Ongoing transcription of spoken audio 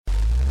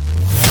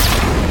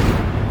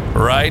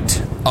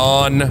Right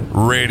on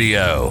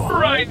radio.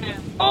 Right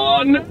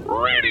on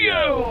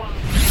radio.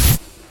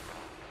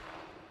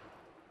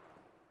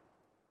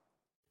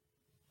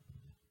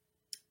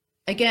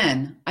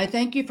 Again, I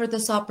thank you for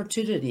this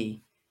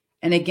opportunity.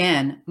 And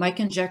again, my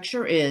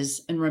conjecture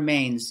is and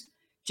remains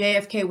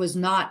JFK was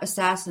not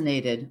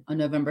assassinated on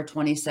November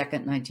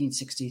 22nd,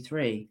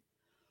 1963.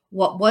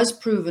 What was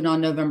proven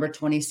on November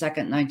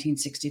 22nd,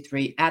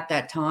 1963 at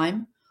that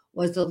time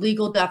was the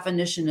legal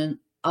definition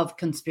of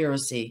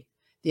conspiracy,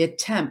 the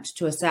attempt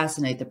to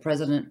assassinate the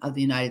President of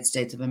the United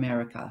States of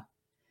America.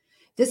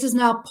 This is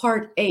now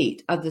part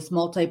 8 of this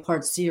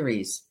multi-part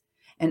series.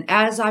 And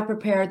as I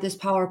prepared this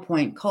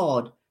PowerPoint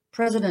called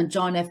President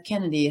John F.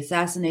 Kennedy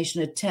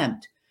Assassination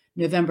Attempt,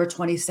 November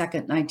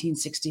 22nd,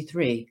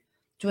 1963,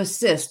 to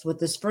assist with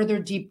this further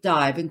deep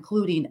dive,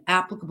 including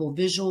applicable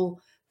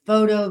visual,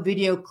 photo,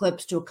 video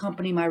clips to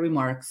accompany my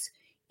remarks,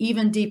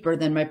 even deeper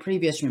than my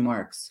previous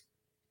remarks.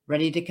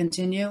 Ready to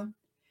continue?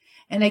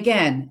 And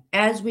again,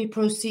 as we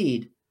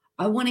proceed,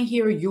 I want to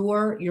hear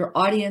your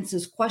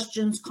audience's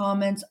questions,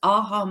 comments,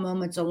 aha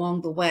moments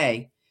along the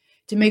way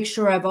to make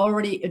sure I've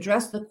already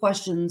addressed the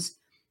questions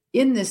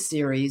in this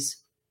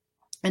series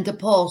and to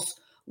pulse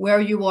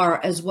where you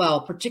are as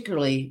well,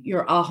 particularly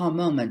your aha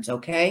moments,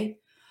 okay?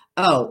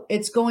 Oh,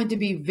 it's going to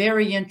be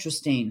very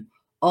interesting.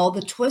 All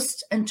the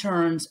twists and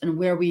turns and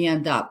where we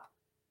end up.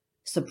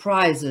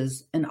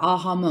 Surprises and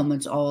aha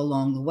moments all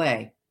along the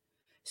way.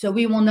 So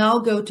we will now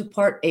go to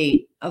part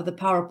 8 of the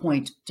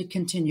PowerPoint to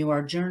continue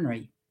our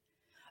journey.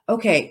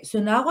 Okay, so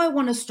now I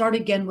want to start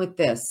again with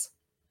this.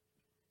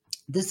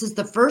 This is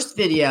the first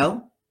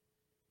video.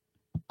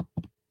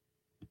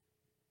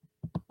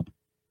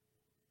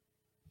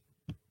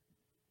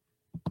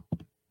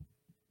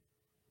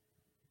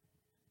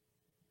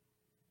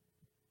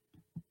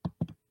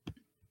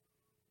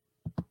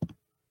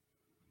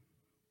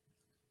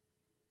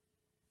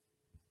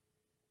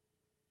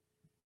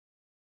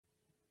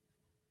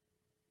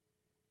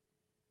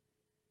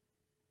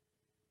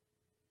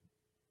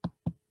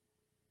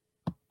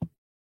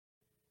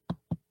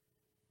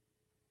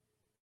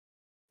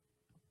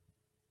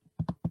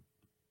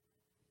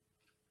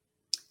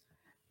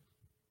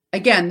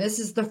 Again, this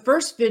is the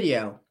first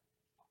video,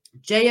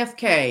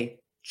 JFK,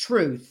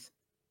 Truth,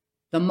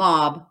 the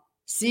Mob,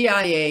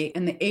 CIA,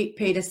 and the 8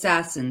 Paid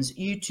Assassins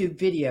YouTube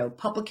video.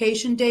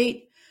 Publication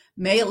date,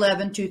 May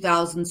 11,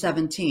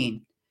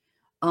 2017.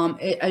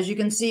 As you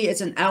can see,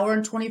 it's an hour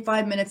and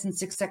 25 minutes and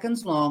 6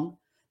 seconds long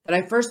that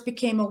I first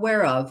became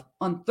aware of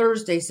on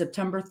Thursday,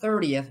 September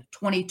 30th,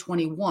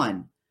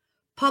 2021,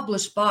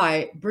 published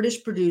by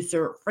British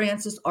producer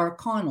Francis R.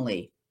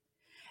 Connolly.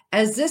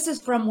 As this is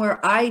from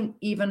where I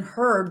even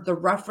heard the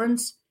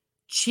reference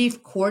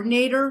chief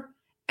coordinator,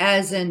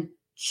 as in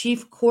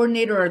chief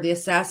coordinator of the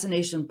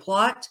assassination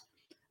plot,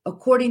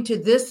 according to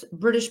this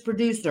British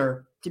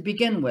producer, to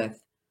begin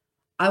with,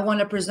 I want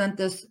to present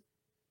this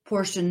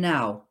portion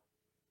now.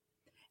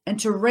 And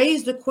to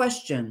raise the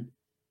question,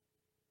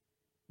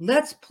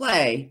 let's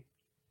play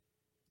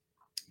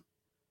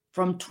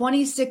from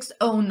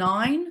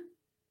 2609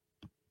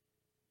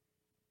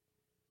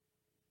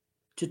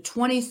 to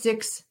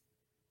 2622.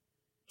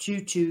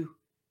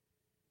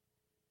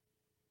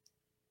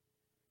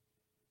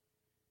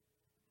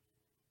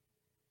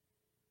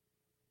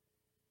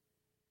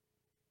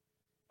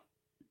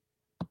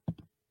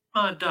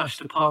 Dash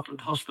Department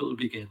Hospital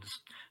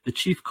begins. The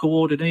chief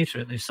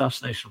coordinator in the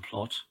assassination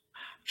plot,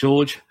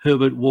 George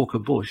Herbert Walker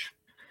Bush,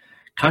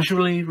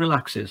 casually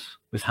relaxes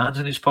with hands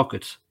in his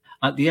pockets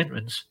at the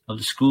entrance of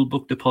the school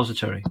book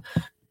depository.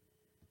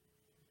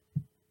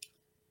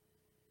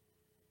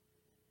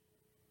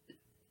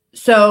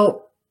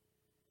 So,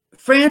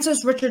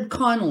 Francis Richard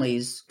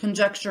Connolly's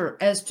conjecture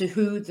as to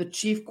who the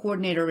chief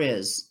coordinator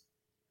is.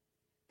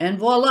 And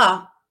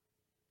voila.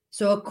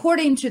 So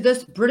according to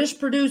this British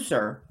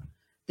producer,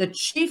 the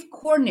chief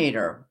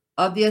coordinator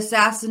of the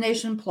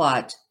assassination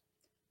plot,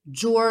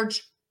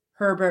 George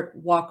Herbert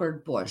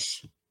Walker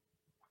Bush.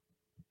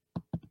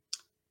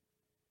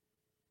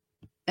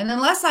 And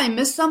unless I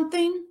missed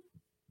something,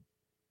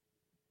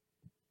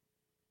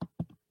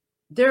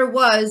 there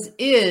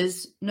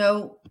is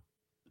no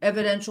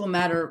evidential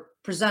matter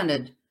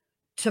presented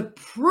to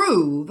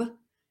prove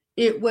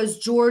it was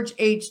George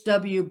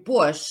H.W.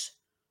 Bush,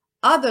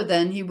 other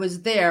than he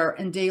was there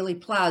in Daley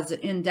Plaza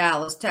in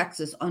Dallas,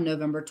 Texas on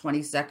November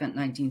 22nd,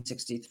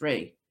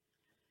 1963.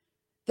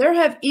 There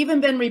have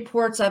even been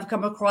reports I've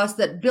come across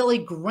that Billy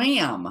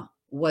Graham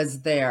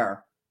was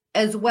there,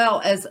 as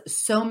well as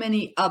so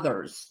many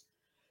others.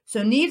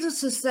 So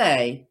needless to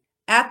say,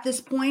 at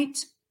this point,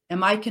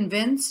 am I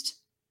convinced?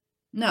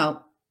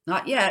 No,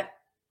 not yet.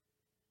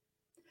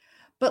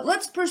 But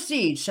let's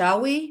proceed, shall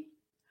we?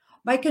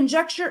 My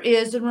conjecture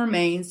is and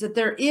remains that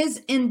there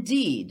is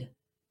indeed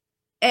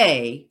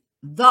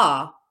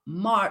the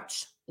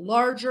much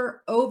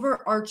larger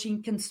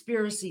overarching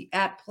conspiracy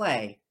at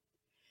play.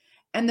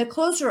 And the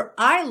closer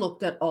I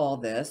looked at all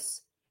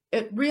this,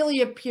 it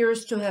really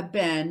appears to have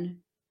been,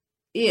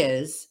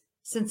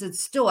 since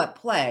it's still at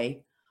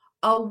play,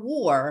 a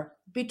war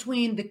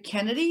between the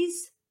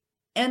Kennedys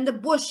and the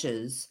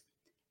Bushes,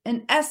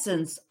 in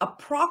essence, a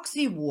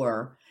proxy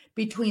war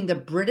between the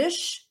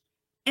British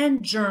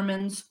and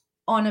Germans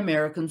on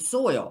American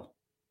soil.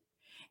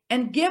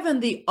 And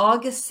given the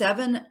August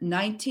 7,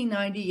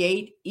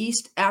 1998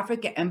 East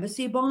Africa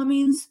Embassy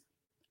bombings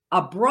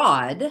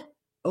abroad,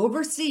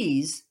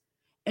 overseas,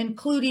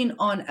 including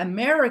on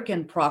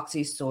American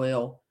proxy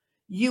soil,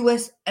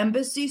 U.S.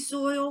 Embassy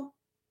soil,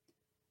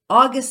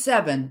 August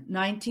 7,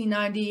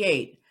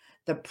 1998,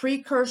 the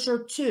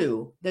precursor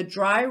to the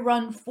trial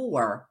run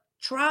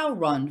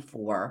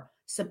for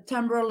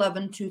September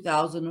 11,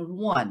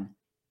 2001.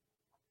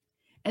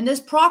 And this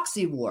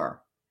proxy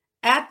war,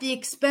 at the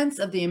expense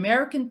of the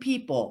American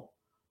people,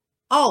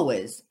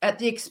 always at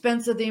the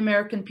expense of the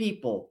American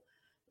people,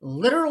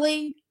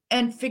 literally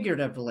and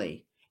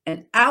figuratively,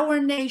 and our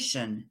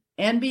nation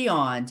and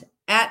beyond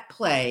at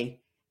play,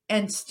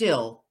 and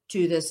still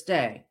to this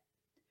day.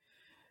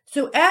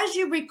 So as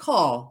you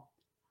recall,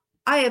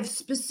 I have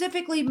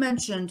specifically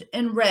mentioned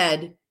and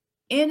read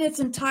in its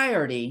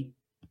entirety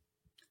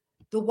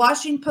the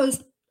Washington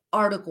Post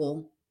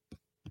article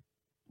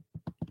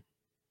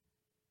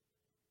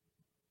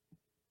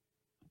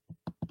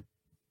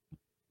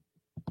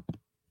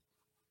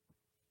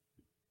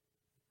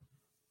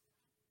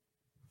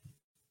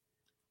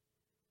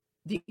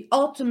The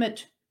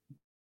Ultimate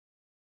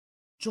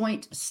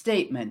Joint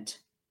Statement,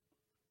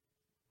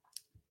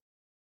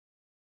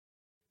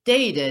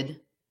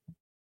 dated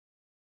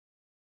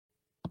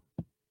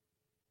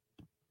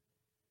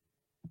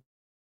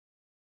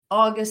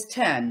August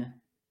 10,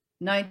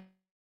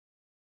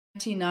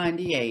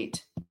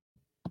 1998,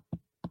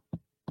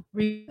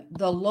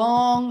 the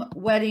long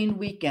wedding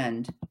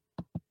weekend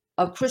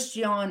of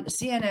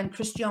CNN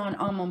Christian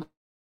Amanpour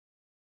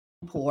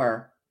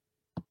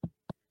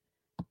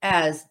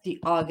as the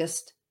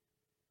August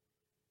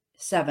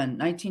 7,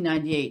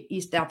 1998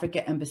 East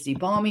Africa Embassy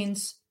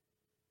bombings,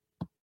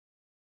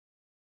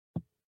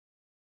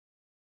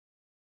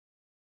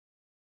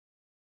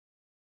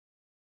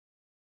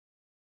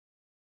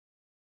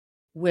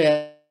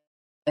 with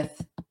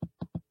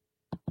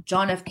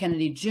John F.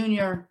 Kennedy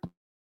Jr.,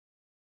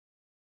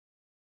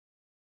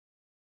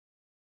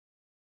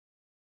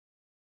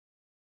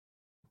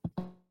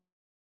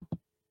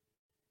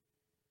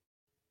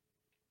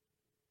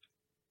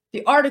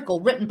 the article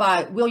written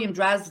by William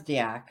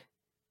Drasdiak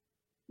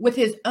with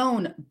his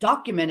own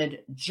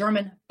documented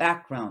German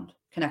background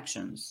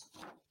connections.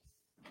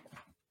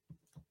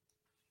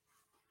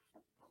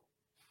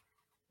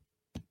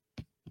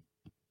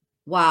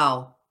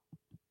 Wow.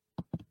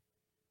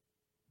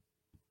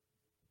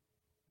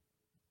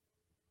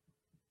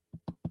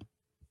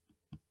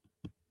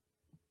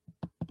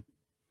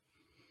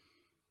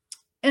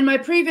 In my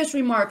previous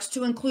remarks,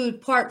 to include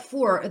part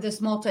 4 of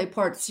this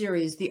multi-part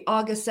series, the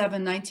August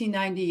 7,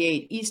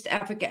 1998 East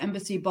Africa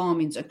Embassy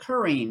bombings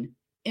occurring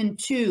in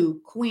 2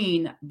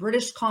 Queen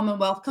British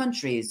Commonwealth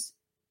countries,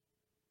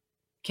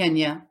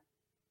 Kenya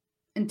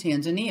and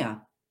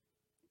Tanzania.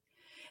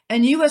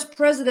 And U.S.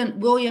 President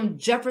William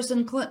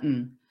Jefferson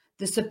Clinton,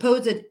 the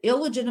supposed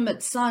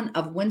illegitimate son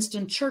of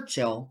Winston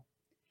Churchill.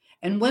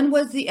 And when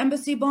was the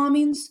embassy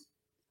bombings?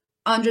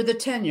 Under the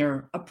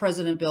tenure of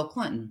President Bill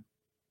Clinton.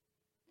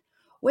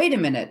 Wait a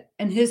minute,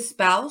 and his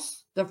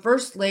spouse, the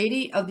First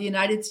Lady of the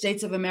United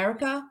States of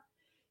America,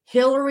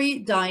 Hillary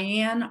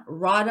Diane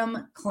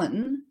Rodham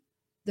Clinton,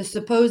 the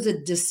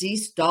supposed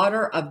deceased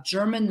daughter of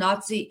German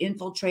Nazi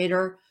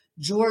infiltrator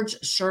George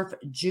Scherff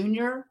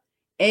Jr.,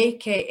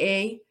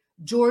 aka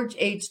George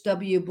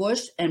H.W.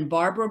 Bush and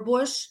Barbara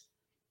Bush,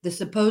 the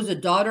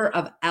supposed daughter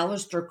of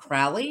Aleister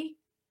Crowley.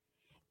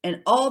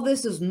 And all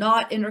this is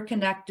not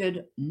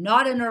interconnected,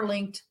 not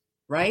interlinked,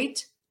 right?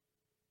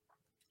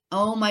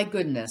 Oh my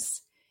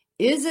goodness.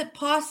 Is it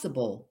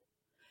possible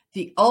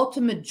the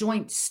ultimate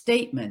joint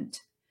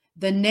statement,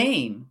 the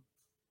name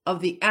of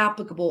the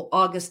applicable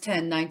August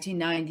 10,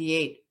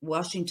 1998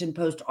 Washington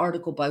Post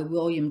article by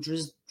William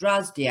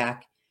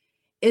Drasdiak,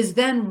 is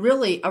then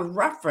really a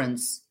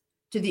reference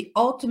to the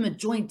ultimate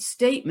joint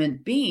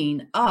statement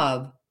being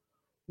of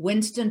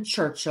Winston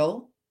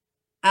Churchill,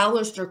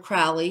 Aleister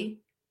Crowley,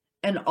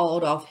 and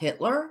Adolf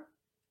Hitler,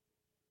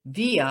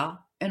 via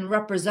and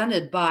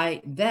represented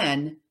by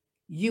then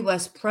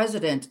U.S.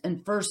 President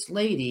and First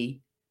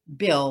Lady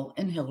Bill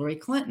and Hillary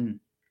Clinton.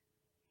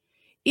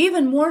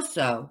 Even more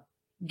so,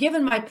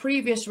 given my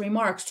previous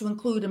remarks to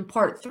include in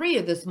part 3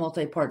 of this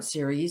multi-part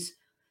series,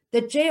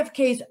 that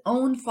JFK's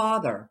own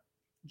father,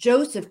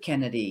 Joseph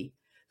Kennedy,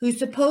 who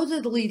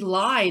supposedly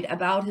lied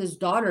about his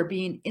daughter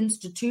being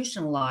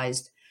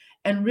institutionalized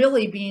and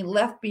really being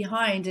left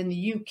behind in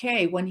the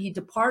UK when he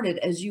departed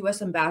as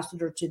U.S.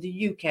 ambassador to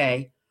the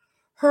UK,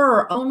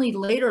 her only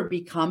later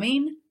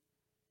becoming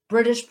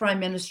British Prime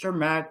Minister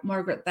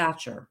Margaret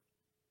Thatcher.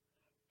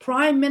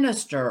 Prime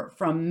Minister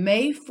from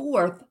May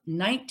 4th,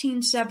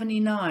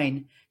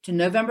 1979 to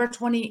November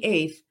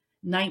 28th,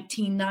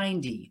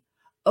 1990,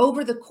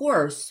 over the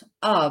course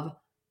of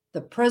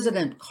the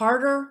President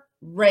Carter,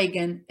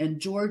 Reagan, and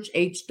George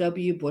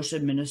H.W. Bush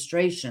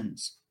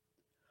administrations.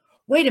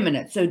 Wait a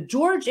minute. So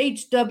George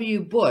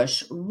H.W.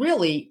 Bush,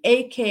 really,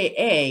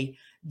 AKA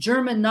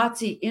German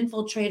Nazi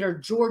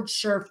infiltrator George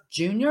Scherff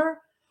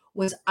Jr.,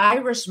 was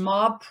Irish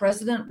mob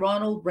President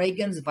Ronald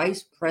Reagan's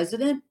vice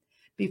president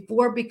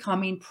before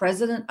becoming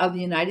president of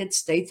the United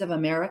States of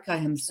America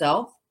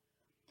himself.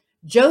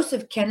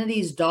 Joseph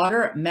Kennedy's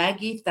daughter,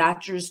 Maggie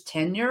Thatcher's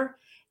tenure,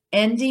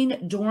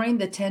 ending during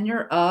the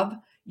tenure of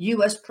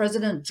U.S.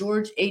 President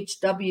George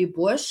H.W.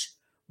 Bush,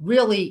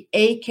 really,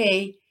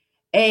 AKA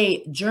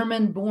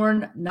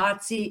German-born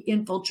Nazi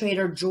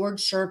infiltrator George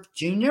Scherff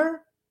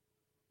Jr.?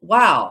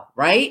 Wow,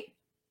 right?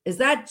 Is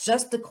that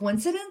just a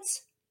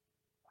coincidence?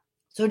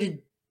 So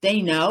did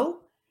they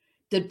know?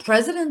 Did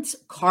Presidents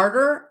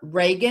Carter,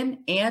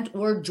 Reagan, and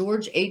or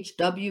George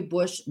H.W.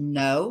 Bush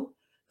know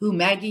who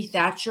Maggie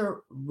Thatcher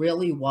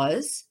really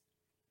was?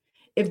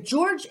 If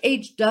George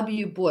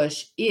H.W.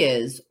 Bush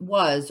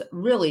was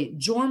really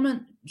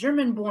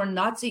German-born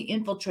Nazi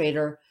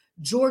infiltrator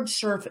George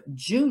Scherff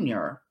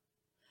Jr.,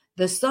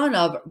 the son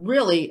of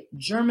really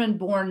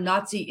German-born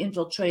Nazi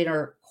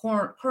infiltrator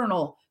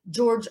Colonel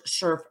George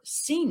Scherff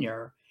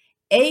Sr.,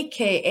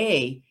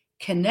 a.k.a.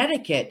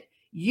 Connecticut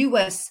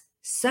U.S.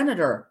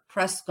 Senator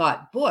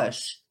Prescott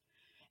Bush,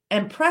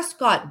 and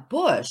Prescott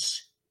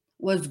Bush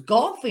was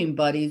golfing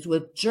buddies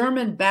with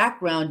German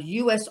background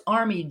U.S.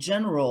 Army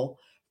General,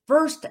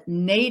 first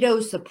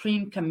NATO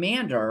Supreme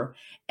Commander,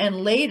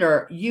 and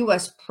later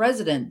U.S.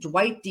 President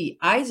Dwight D.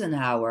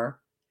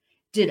 Eisenhower,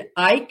 did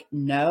Ike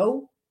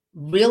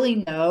really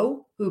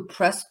know who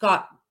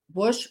Prescott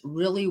Bush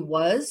really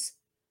was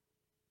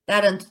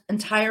that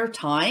entire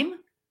time?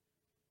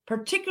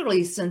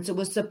 Particularly since it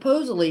was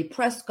supposedly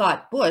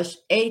Prescott Bush,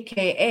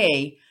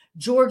 a.k.a.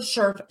 George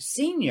Scherff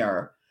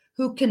Sr.,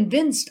 who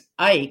convinced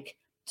Ike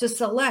to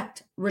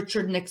select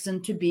Richard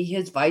Nixon to be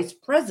his vice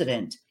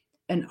president,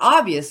 and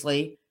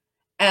obviously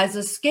as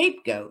a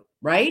scapegoat,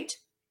 right?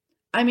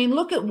 I mean,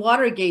 look at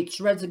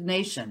Watergate's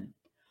resignation,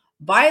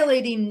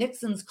 violating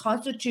Nixon's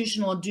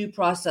constitutional due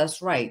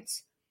process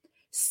rights,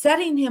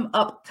 setting him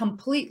up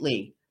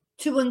completely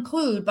to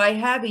include by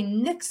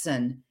having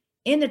Nixon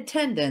in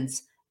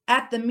attendance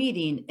at the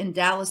meeting in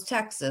Dallas,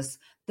 Texas,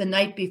 the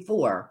night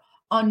before,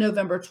 on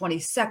November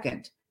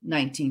 22nd,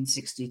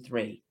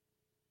 1963.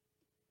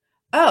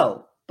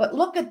 Oh, but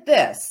look at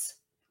this.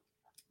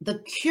 The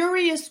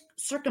curious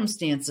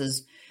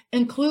circumstances,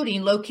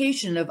 including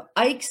location of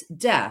Ike's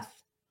death,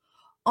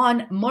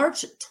 on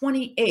March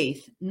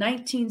 28,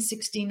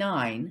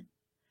 1969,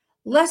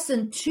 less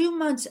than 2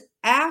 months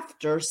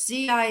after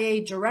CIA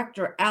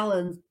Director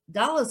Allen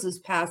Dulles'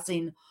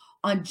 passing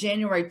on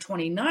January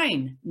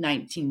 29,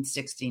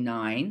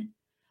 1969,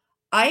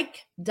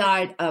 Ike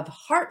died of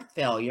heart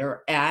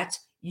failure at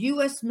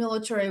U.S.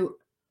 military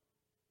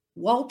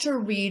Walter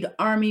Reed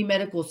Army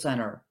Medical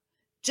Center,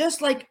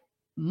 just like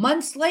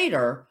months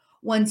later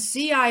when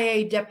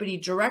CIA Deputy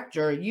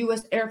Director,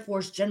 U.S. Air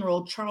Force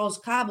General Charles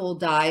Cabell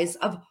dies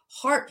of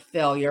heart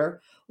failure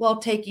while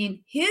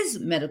taking his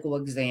medical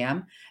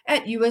exam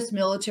at U.S.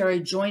 Military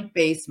Joint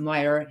Base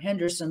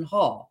Myer-Henderson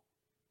Hall.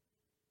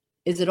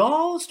 Is it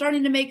all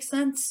starting to make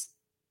sense?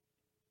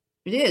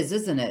 It is,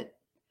 isn't it?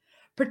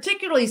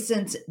 Particularly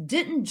since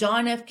didn't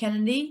John F.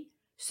 Kennedy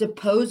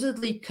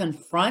supposedly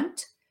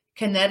confront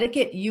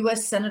Connecticut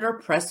U.S. Senator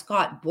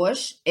Prescott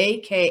Bush,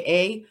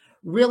 a.k.a.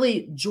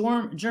 really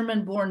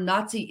German-born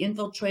Nazi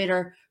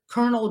infiltrator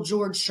Colonel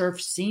George Scherff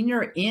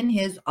Sr. in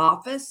his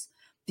office,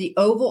 the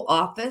Oval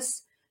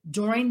Office,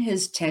 during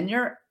his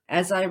tenure,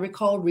 as I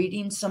recall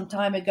reading some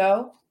time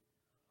ago?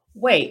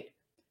 Wait,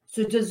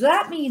 so does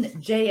that mean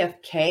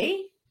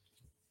JFK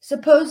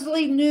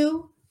supposedly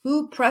knew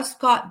who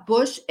Prescott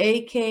Bush,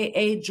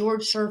 a.k.a.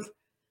 George Scherff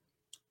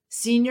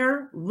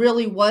Sr.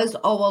 really was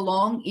all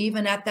along,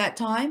 even at that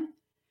time?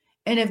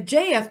 And if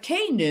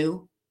JFK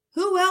knew,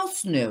 who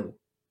else knew?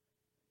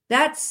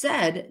 That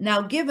said,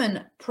 now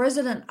given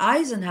President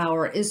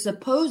Eisenhower is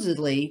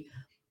supposedly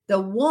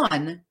the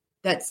one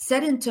that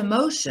set into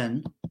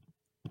motion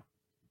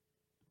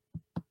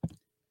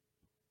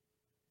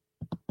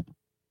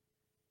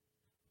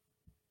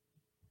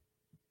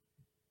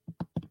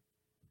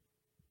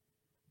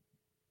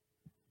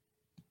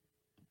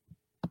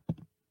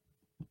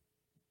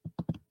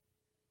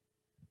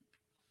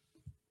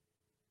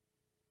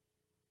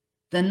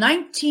the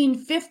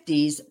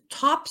 1950s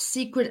top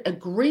secret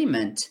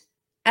agreement,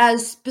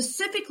 as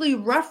specifically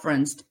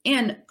referenced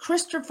in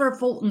Christopher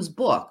Fulton's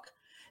book,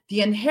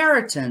 The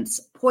Inheritance,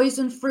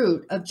 Poison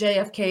Fruit of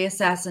JFK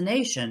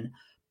Assassination,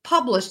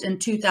 published in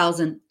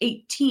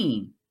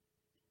 2018.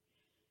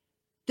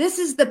 This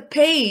is the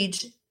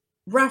page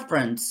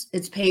reference.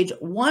 It's page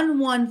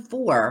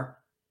 114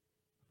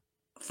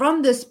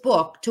 from this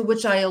book to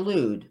which I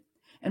allude.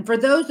 And for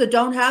those that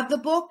don't have the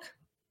book,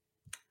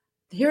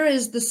 here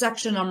is the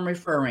section I'm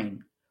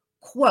referring.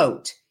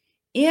 Quote,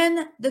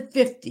 in the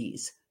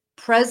 50s,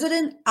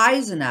 President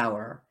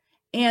Eisenhower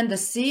and the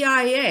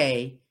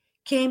CIA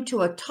came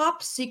to a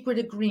top secret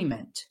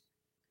agreement.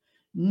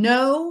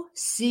 No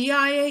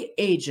CIA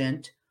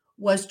agent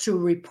was to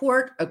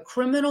report a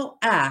criminal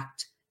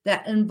act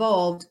that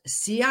involved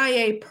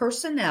CIA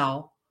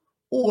personnel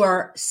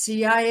or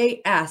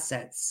CIA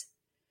assets.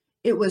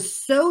 It was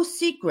so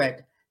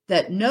secret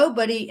that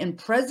nobody in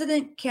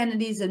President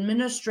Kennedy's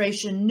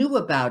administration knew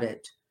about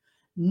it,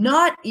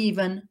 not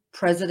even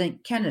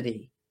President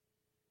Kennedy.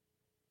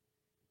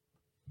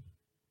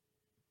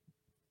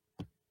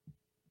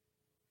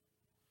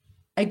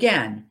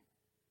 Again,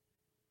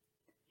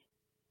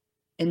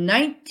 in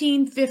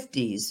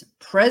 1950s,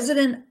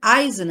 President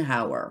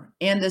Eisenhower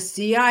and the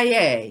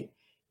CIA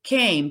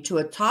came to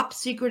a top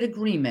secret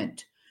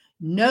agreement.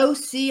 No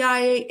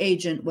CIA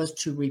agent was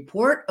to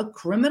report a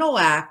criminal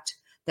act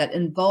that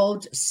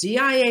involved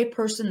CIA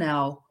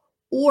personnel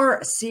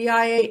or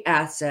CIA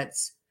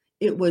assets.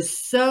 It was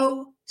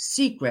so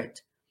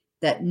secret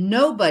that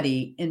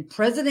nobody in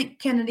President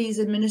Kennedy's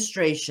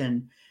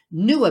administration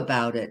knew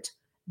about it,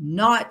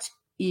 not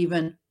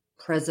even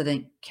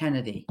President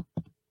Kennedy.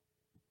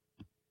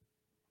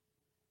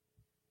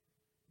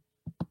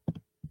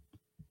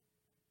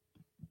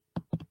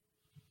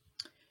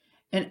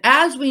 And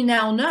as we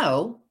now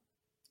know,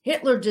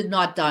 Hitler did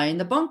not die in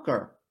the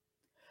bunker.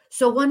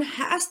 So one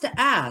has to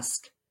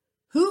ask,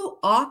 who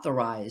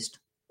authorized,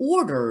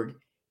 ordered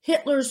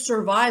Hitler's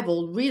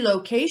survival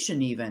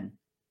relocation even?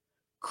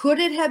 Could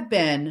it have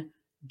been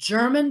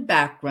German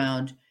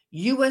background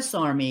U.S.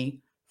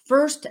 Army,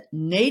 1st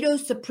NATO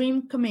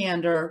Supreme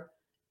Commander,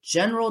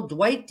 General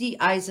Dwight D.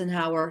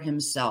 Eisenhower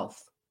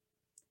himself?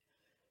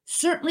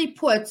 Certainly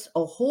puts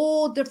a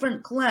whole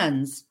different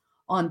lens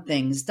on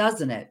things,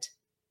 doesn't it?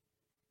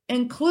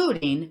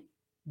 Including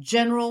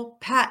General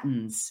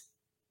Patton's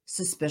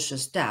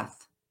suspicious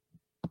death.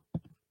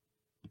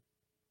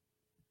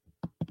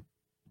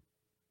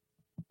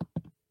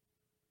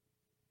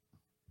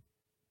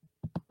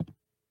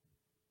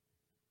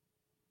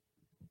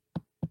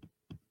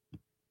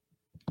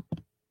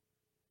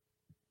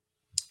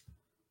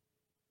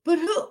 But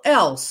who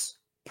else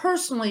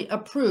personally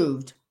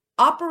approved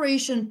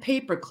Operation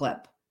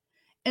Paperclip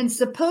and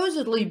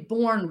supposedly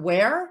born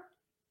where?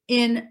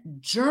 In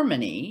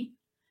Germany.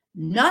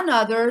 None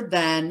other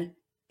than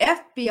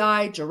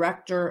FBI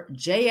Director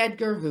J.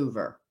 Edgar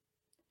Hoover.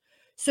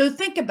 So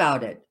think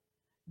about it.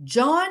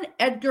 John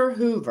Edgar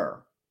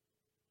Hoover,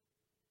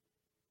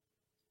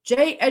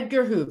 J.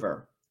 Edgar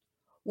Hoover,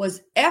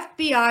 was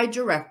FBI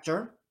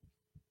Director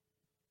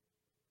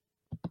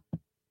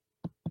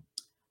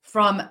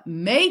from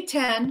May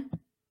 10,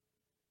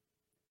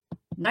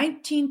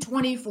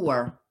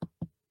 1924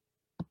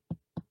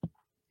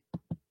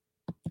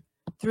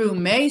 through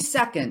May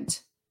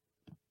 2nd,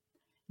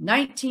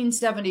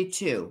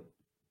 1972,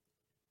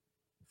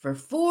 for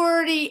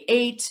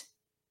 48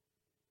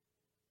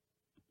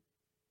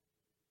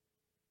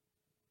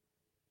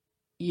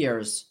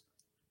 years,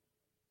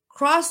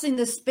 crossing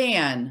the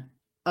span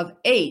of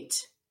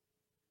 8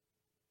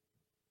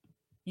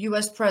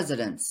 U.S.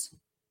 presidents.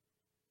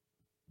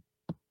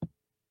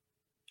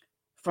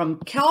 From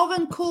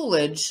Calvin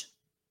Coolidge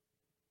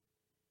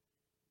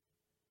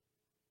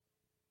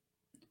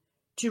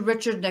to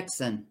Richard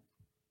Nixon.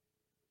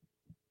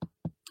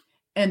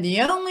 And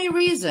the only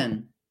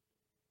reason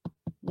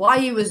why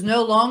he was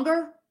no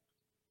longer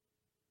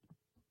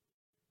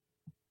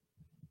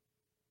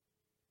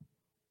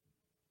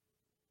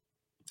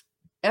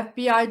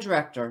FBI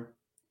Director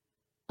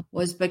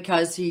was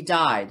because he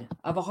died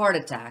of a heart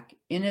attack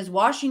in his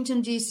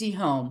Washington, D.C.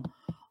 home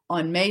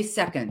on May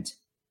 2nd,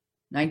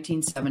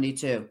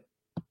 1972.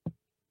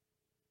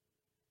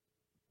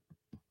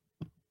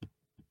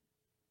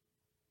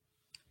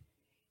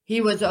 He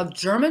was of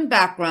German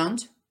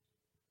background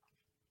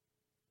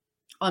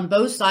on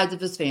both sides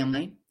of his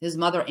family, his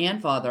mother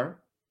and father,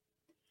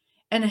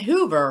 and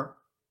Hoover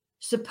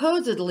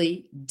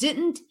supposedly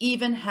didn't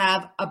even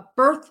have a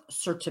birth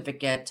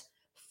certificate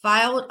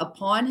filed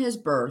upon his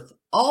birth,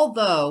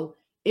 although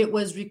it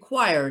was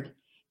required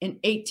in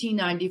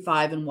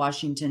 1895 in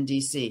Washington,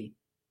 D.C.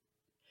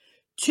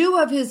 2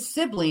 of his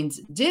siblings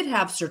did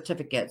have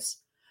certificates,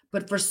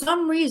 but for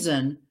some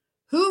reason,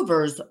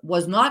 Hoover's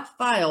was not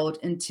filed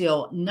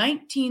until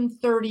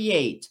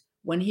 1938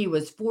 when he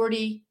was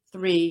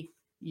 43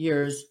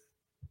 years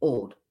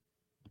old.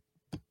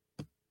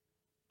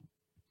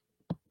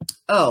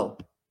 Oh,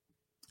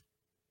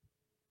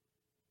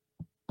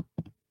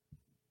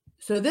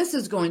 so this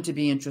is going to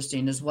be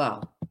interesting as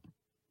well.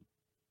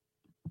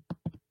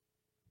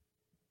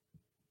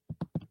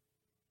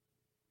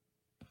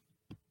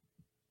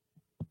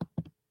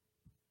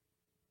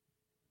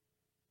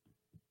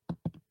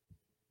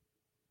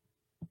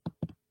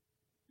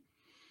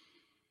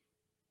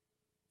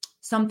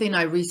 Something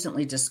I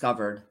recently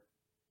discovered.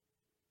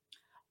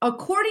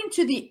 According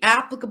to the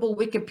applicable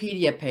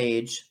Wikipedia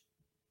page,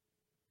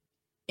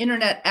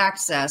 internet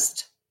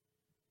accessed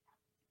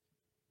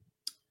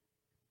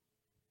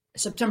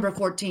September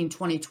 14,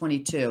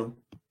 2022,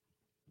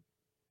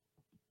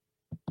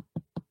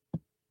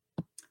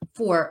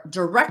 for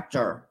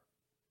Director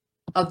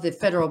of the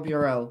Federal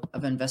Bureau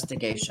of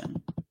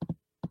Investigation.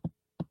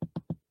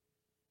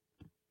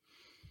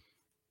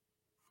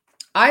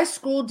 I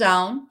scrolled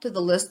down to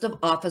the list of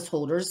office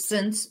holders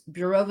since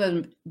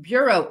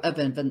Bureau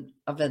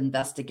of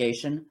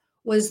Investigation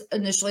was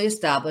initially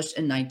established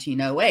in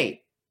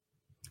 1908.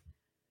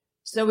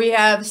 So we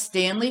have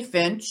Stanley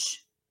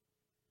Finch,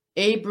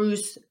 A.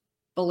 Bruce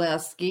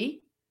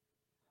Bileski,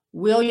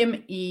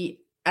 William E.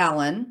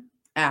 Allen,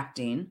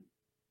 acting,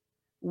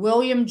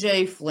 William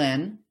J.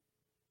 Flynn,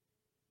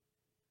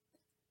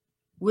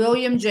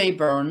 William J.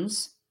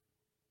 Burns,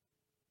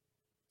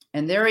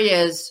 and there he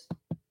is,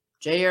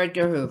 J.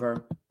 Edgar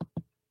Hoover.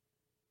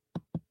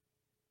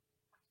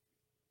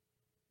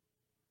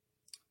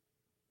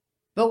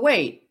 But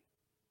wait,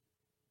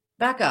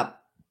 back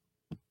up.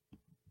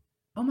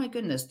 Oh my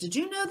goodness, did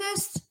you know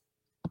this?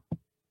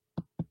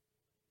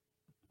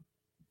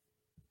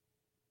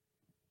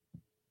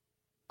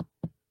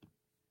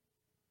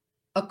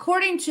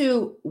 According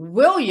to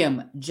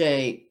William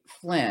J.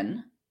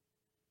 Flynn,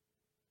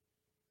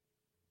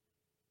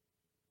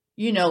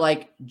 you know,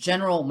 like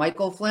General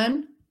Michael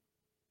Flynn,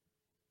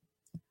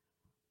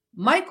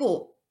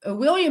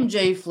 William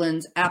J.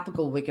 Flynn's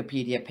applicable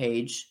Wikipedia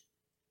page,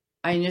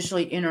 I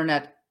initially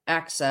internet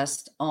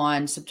accessed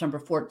on September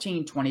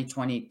 14,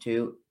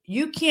 2022.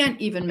 You can't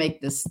even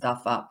make this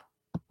stuff up.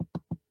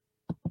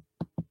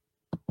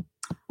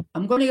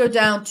 I'm going to go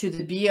down to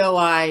the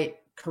BOI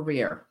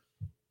career.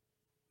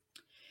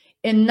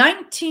 In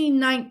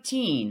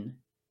 1919,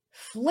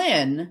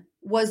 Flynn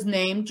was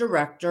named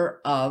director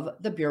of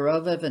the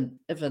Bureau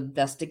of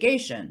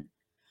Investigation.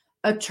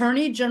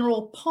 Attorney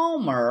General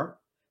Palmer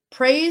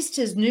praised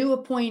his new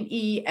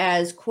appointee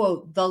as,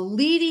 quote, the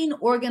leading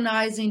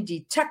organizing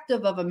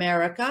detective of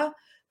America.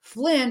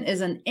 Flynn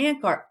is an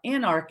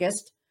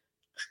anarchist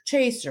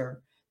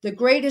chaser, the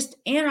greatest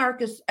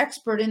anarchist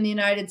expert in the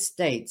United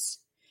States.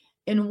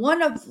 In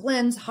one of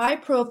Flynn's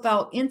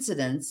high-profile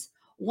incidents,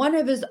 one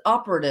of his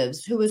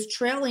operatives, who was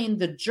trailing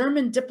the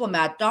German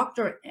diplomat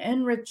Dr.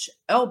 Heinrich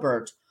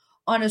Elbert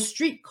on a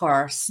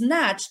streetcar,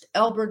 snatched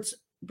Elbert's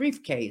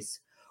briefcase,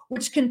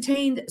 which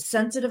contained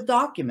sensitive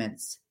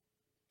documents.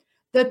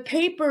 The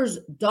papers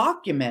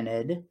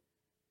documented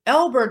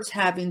Elbert's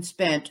having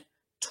spent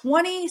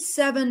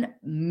 $27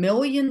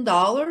 million.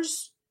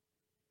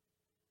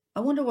 I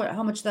wonder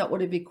how much that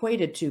would have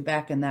equated to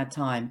back in that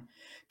time,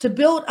 to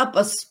build up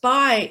a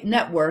spy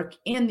network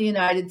in the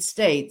United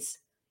States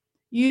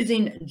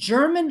using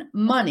German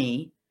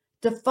money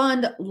to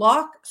fund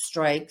dock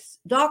strikes,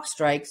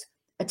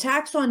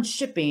 attacks on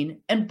shipping,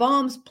 and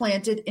bombs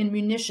planted in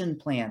munition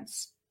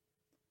plants.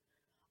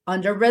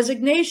 Under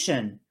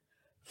resignation,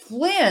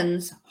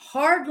 Flynn's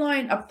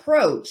hardline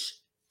approach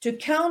to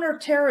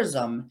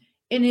counterterrorism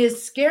in his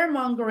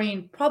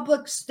scaremongering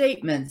public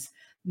statements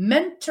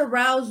meant to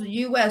rouse the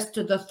U.S.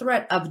 to the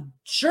threat of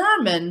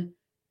German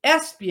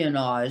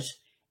espionage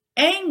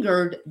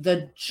angered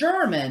the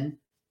German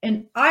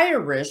and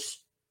Irish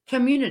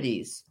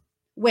communities.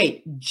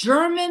 Wait,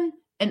 German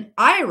and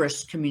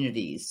Irish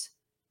communities.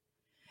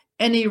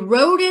 And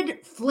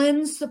eroded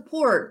Flynn's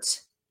support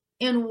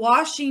in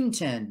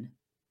Washington,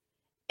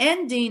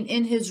 ending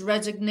in his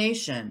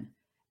resignation.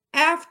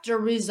 After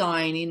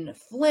resigning,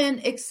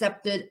 Flynn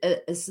accepted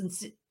a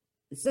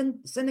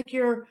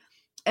sinecure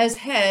as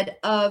head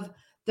of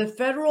the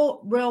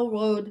Federal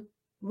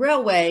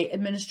Railway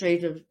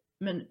Administration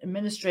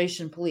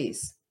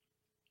Police.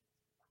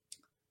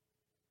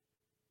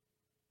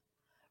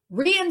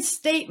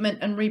 Reinstatement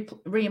and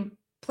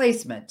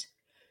replacement.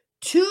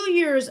 2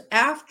 years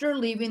after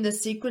leaving the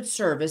Secret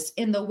Service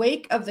in the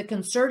wake of the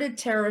concerted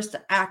terrorist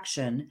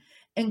action,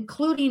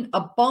 including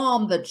a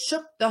bomb that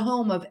shook the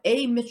home of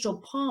A. Mitchell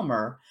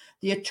Palmer,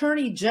 the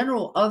Attorney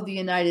General of the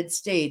United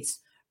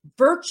States,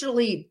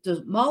 virtually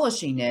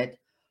demolishing it,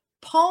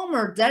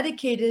 Palmer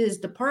dedicated his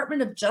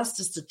Department of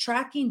Justice to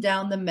tracking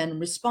down the men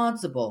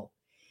responsible.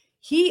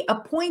 He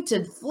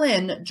appointed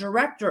Flynn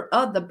director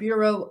of the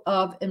Bureau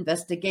of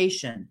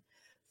Investigation.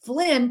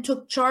 Flynn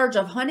took charge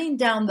of hunting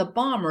down the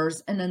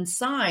bombers and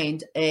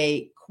assigned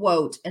a,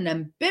 quote, an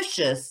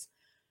ambitious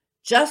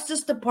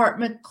Justice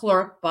Department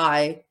clerk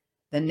by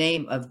the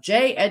name of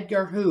J.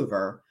 Edgar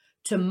Hoover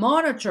to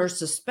monitor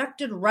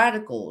suspected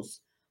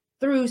radicals.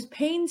 Through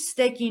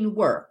painstaking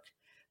work,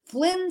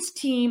 Flynn's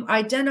team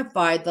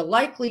identified the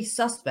likely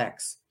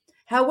suspects.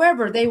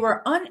 However, they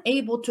were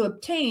unable to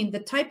obtain the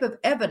type of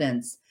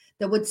evidence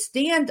that would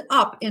stand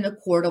up in a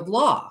court of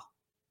law.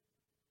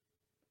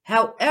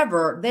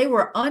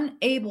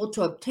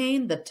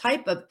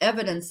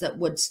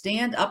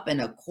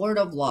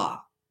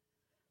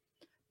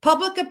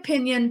 Public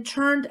opinion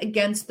turned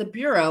against the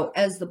Bureau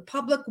as the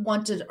public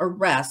wanted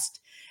arrest,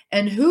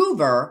 and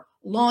Hoover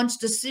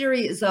launched a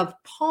series of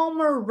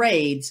Palmer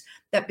raids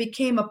that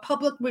became a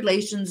public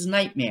relations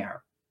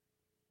nightmare.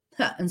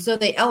 And so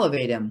they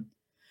elevate him.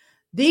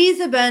 These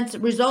events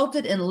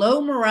resulted in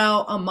low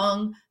morale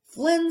among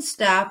Flynn's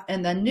staff,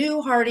 and the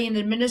new Harding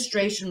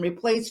administration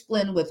replaced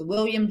Flynn with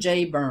William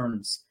J.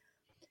 Burns.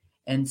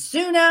 And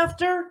soon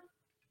after,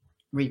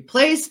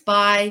 replaced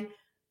by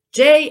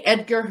J.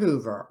 Edgar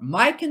Hoover.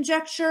 My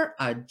conjecture,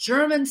 a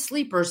German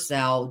sleeper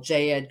cell,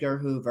 J. Edgar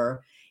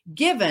Hoover.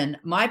 Given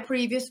my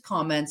previous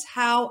comments,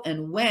 how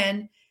and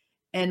when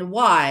and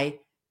why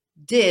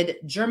did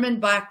German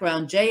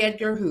background J.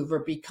 Edgar Hoover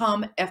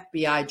become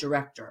FBI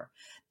director?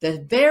 The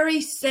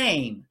very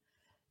same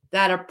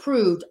that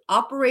approved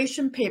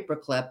Operation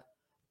Paperclip,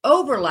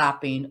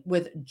 overlapping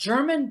with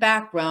German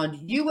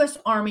background U.S.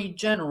 Army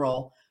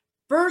General,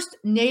 first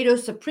NATO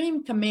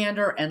Supreme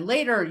Commander, and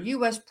later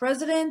U.S.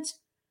 President,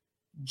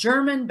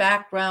 German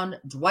background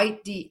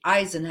Dwight D.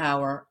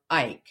 Eisenhower,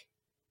 Ike.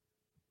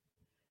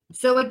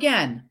 So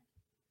again,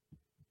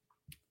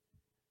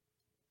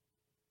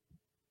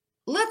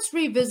 let's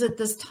revisit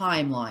this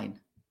timeline.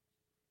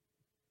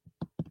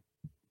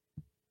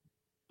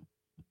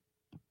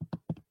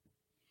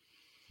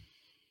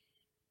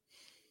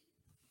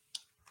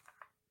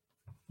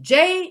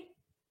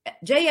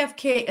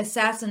 JFK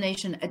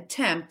assassination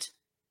attempt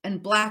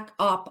and Black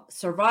Op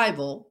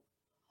survival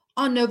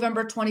on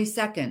November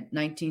 22nd,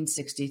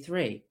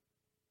 1963.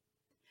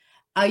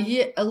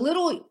 A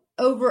little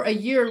over a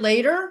year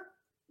later,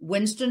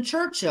 Winston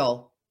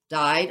Churchill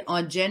died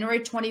on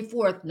January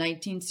 24th,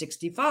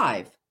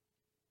 1965.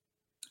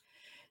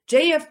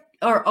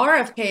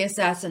 RFK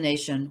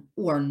assassination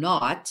or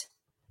not,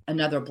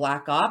 another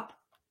Black Op,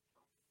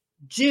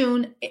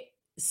 June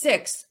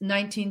 6,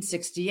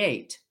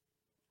 1968.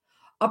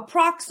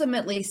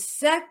 Approximately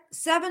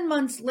 7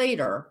 months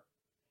later,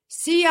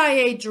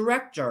 CIA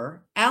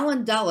Director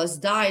Allen Dulles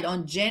died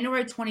on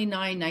January 29,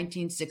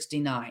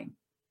 1969.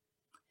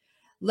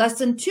 Less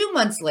than 2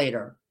 months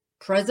later,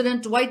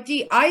 President Dwight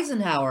D.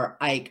 Eisenhower,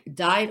 Ike,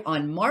 died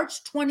on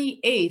March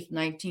 28,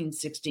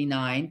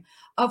 1969,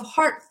 of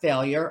heart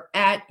failure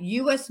at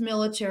U.S.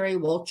 military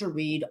Walter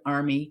Reed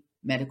Army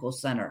Medical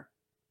Center.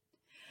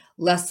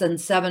 Less than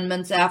 7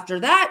 months after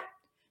that,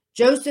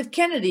 Joseph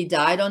Kennedy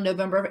died on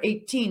November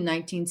 18,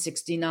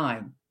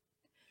 1969.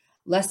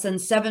 Less than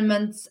 7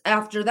 months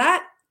after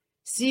that,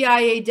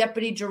 CIA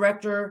Deputy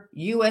Director,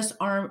 U.S.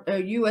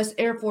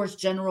 Air Force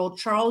General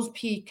Charles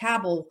P.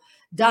 Cabell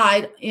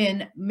died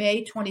in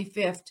May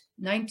 25,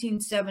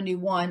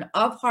 1971,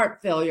 of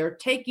heart failure,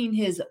 taking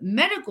his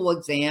medical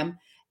exam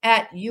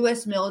at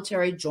U.S.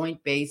 Military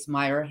Joint Base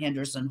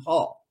Myer-Henderson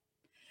Hall.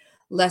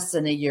 Less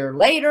than a year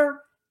later,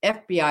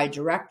 FBI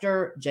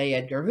Director J.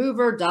 Edgar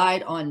Hoover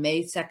died on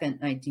May 2,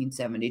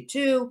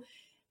 1972.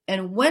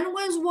 And when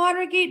was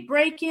Watergate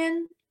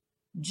break-in?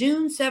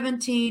 June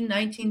 17,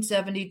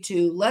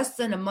 1972, less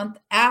than a month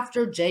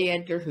after J.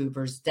 Edgar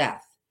Hoover's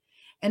death.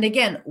 And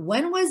again,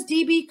 when was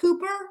D.B.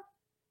 Cooper?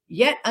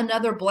 Yet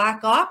another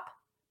Black Op?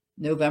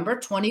 November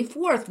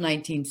 24th,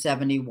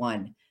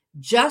 1971,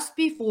 just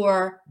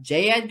before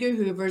J. Edgar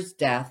Hoover's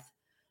death,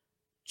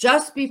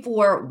 just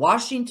before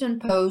Washington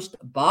Post,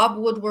 Bob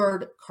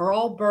Woodward,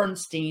 Carl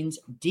Bernstein's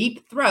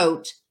Deep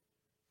Throat,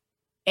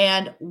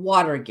 and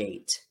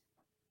Watergate.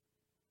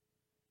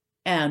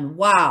 And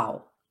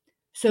wow.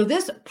 So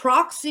this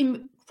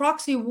proxy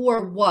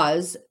war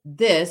was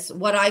this,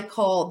 what I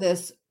call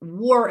this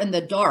war in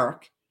the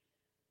dark,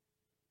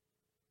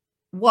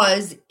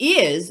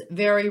 is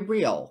very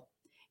real.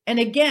 And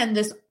again,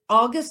 this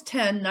August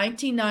 10,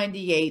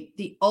 1998,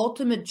 the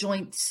ultimate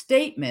joint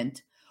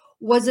statement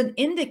was an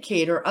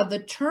indicator of the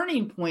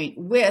turning point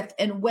with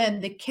and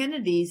when the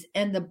Kennedys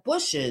and the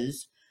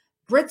Bushes,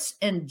 Brits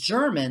and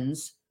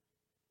Germans,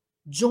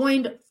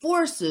 joined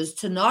forces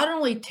to not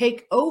only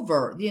take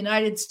over the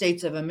United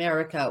States of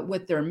America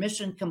with their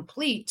mission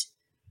complete,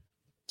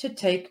 to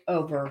take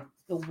over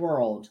the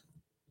world.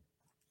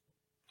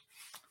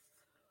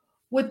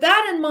 With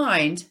that in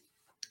mind,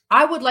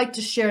 I would like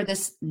to share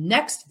this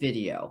next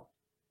video.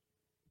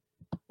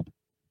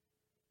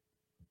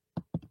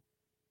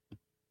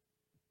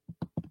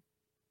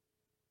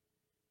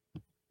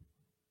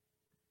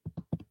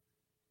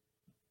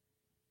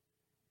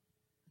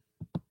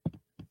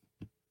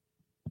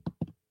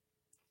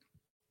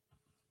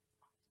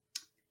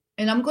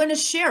 And I'm going to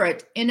share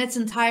it in its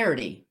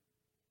entirety.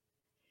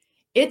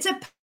 It's a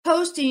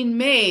posting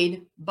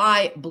made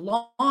by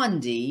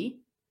Blondie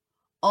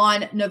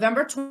on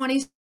November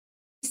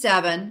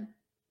 27,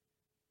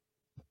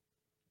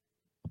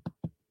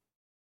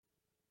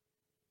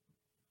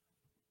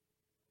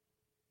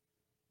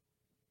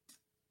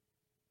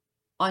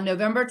 on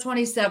November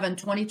 27,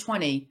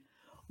 2020,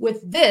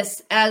 with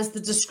this as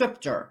the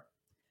descriptor.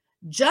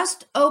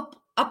 Just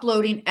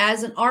uploading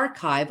as an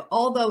archive,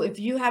 although if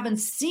you haven't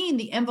seen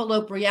the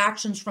envelope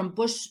reactions from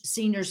Bush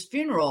Sr.'s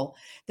funeral,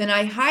 then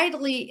I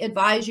highly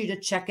advise you to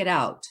check it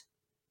out.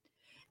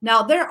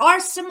 Now, there are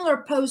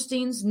similar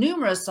postings,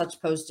 numerous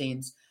such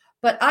postings,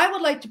 but I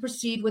would like to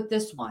proceed with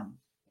this one.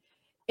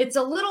 It's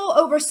a little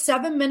over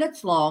 7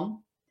 minutes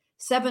long,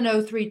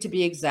 7:03 to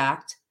be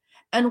exact,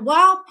 and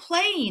while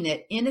playing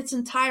it in its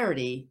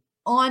entirety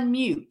on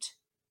mute,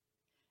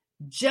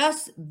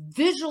 just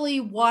visually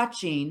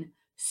watching,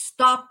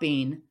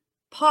 stopping,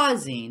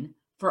 pausing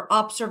for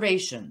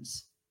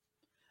observations.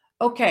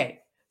 Okay,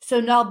 so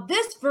now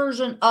this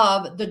version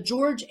of the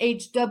George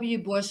H.W.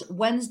 Bush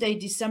Wednesday,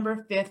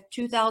 December 5th,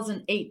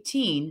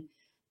 2018,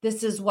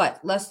 this is what,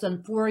 less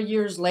than 4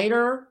 years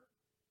later?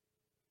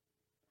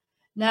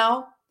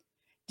 Now,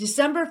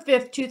 December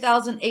 5th,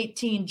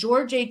 2018,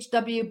 George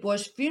H.W.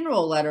 Bush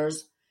funeral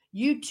letters,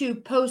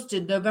 YouTube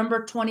posted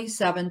November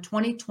 27,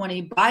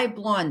 2020 by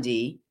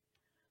Blondie,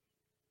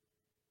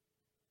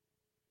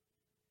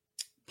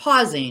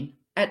 pausing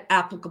at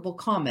applicable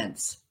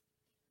comments.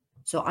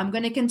 So I'm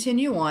going to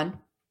continue on.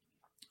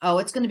 Oh,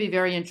 it's going to be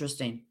very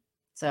interesting.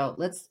 So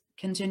let's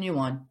continue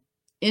on.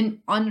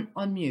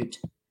 On mute.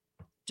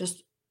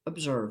 Just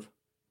observe.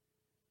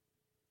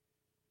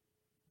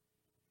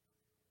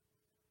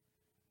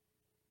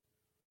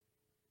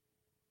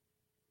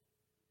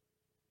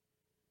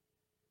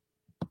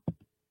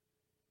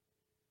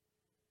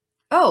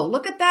 Oh,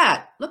 look at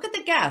that. Look at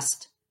the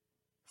guest.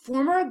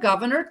 Former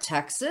Governor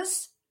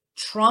Texas,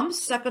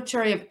 Trump's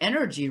Secretary of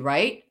Energy,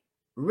 right?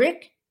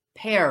 Rick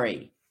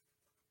Perry.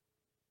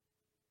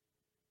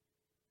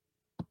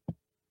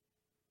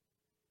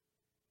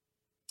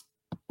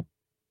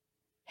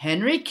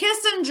 Henry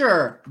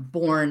Kissinger,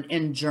 born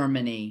in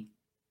Germany.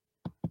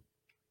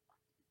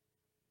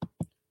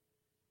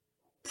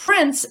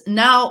 Prince,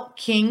 now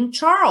King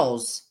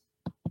Charles.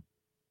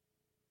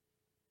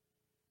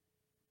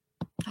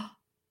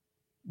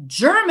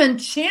 German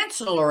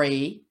Chancellor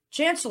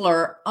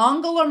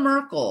Angela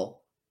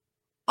Merkel,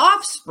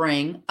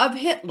 offspring of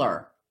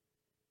Hitler.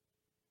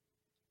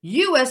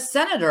 U.S.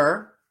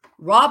 Senator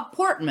Rob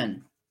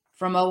Portman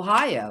from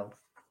Ohio.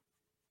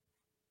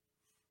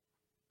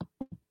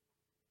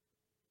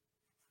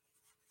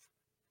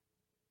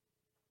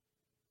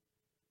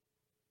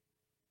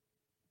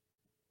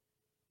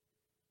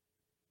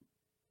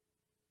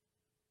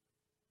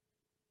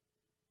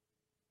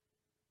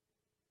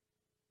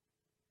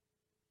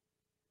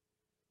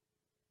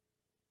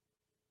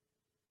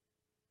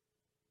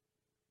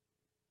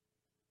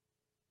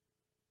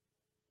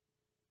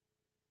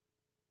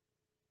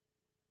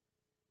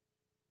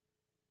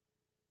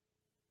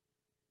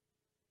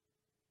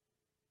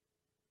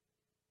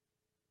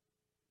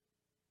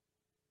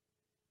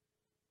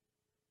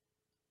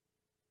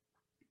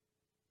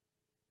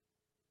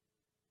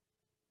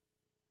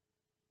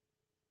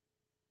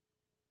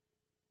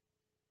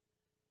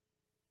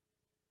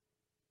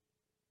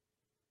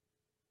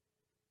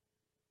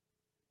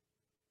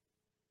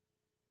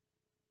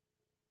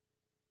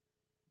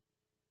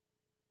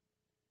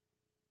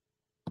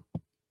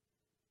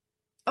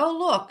 Oh,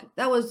 look,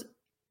 that was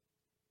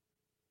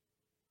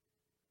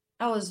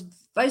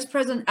Vice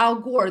President Al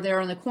Gore there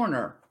in the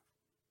corner,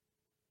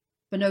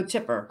 but no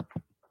Tipper.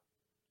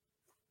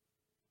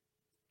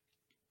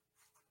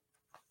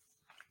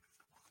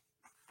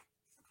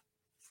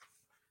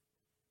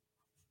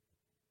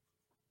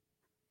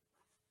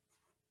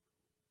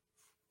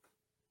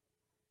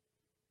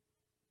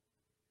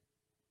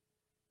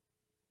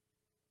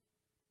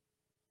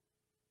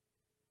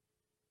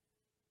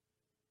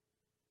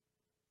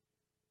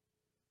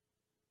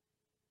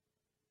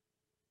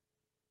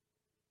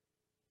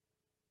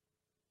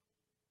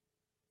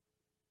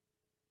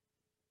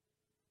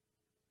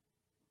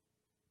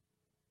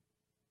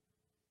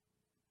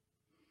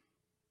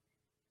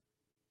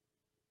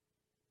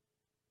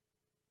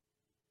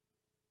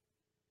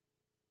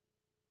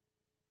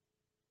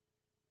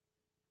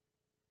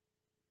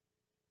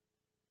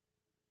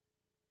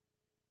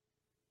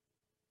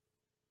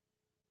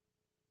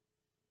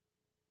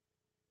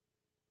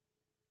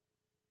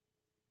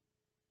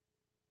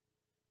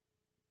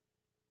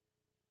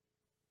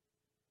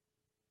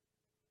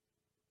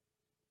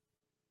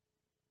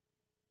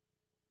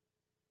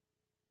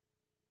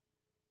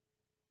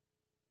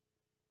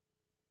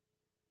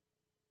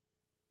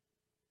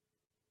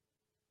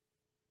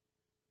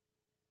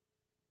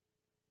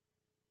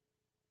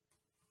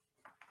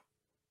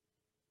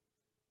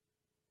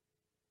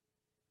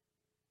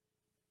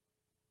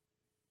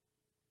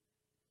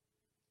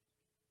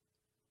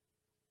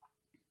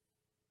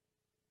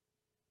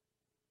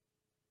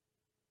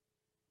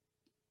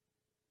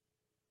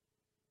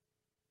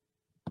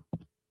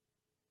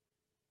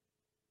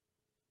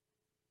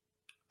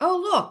 Oh,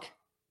 look,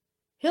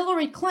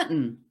 Hillary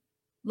Clinton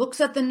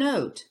looks at the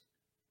note.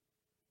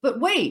 But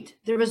wait,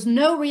 there is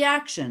no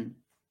reaction,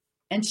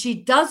 and she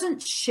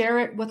doesn't share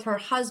it with her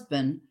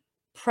husband,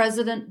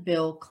 President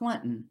Bill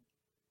Clinton.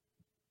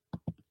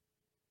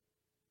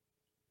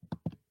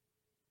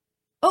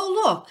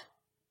 Oh, look,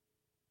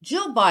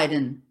 Jill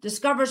Biden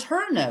discovers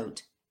her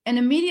note and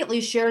immediately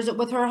shares it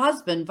with her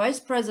husband, Vice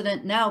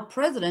President, now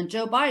President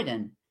Joe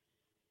Biden.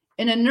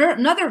 In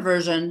another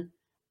version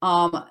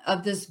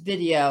of this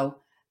video,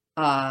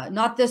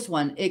 not this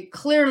one, it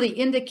clearly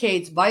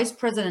indicates Vice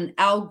President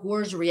Al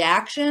Gore's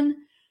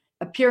reaction,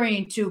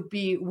 appearing to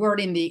be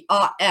wording the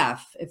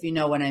F, if you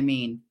know what I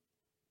mean.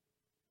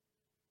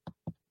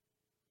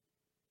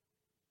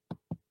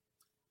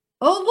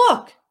 Oh,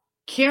 look,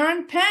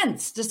 Karen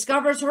Pence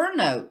discovers her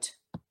note.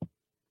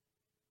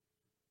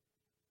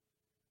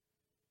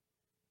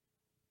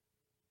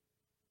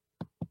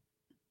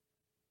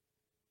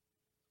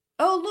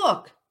 Oh,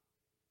 look,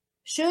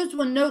 shows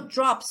when note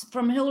drops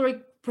from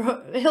Hillary's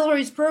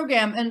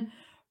program, and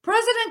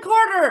President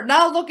Carter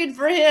now looking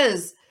for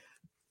his,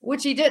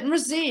 which he didn't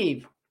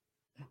receive.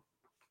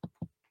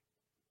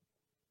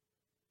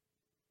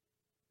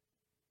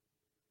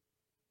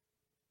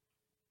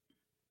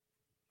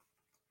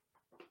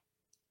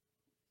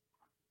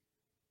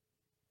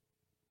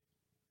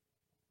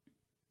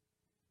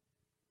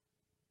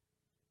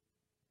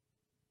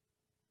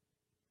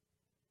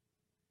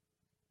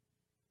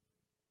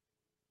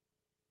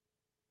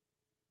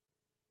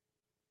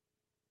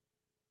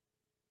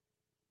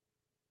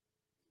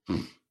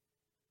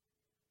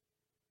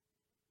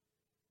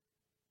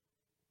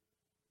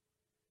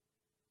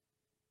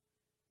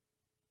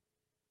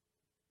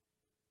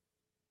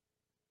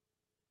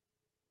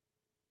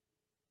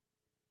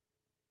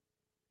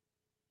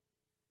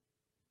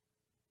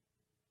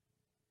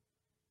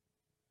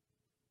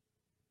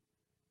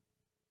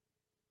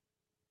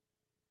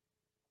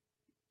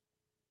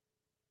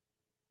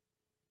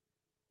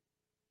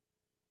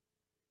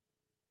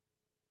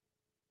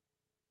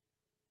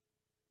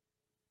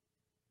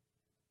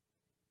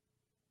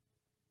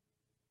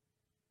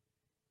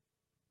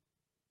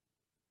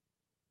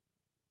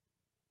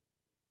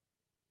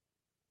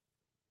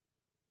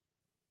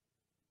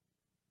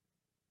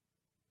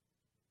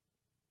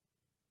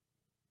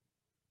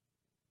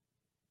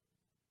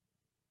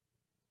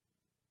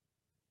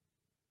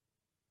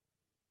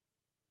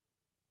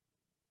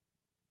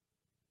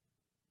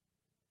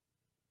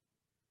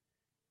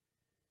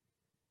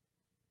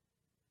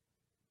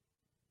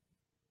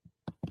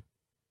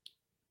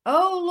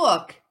 Oh,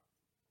 look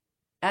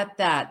at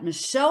that.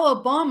 Michelle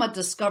Obama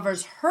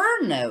discovers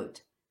her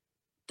note.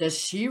 Does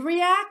she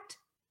react?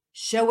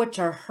 Show it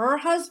to her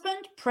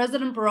husband,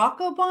 President Barack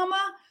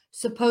Obama,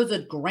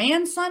 supposed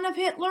grandson of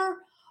Hitler,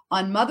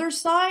 on mother's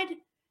side?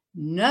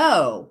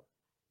 No.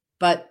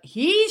 But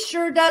he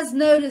sure does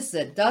notice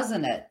it,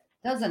 doesn't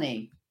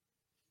he?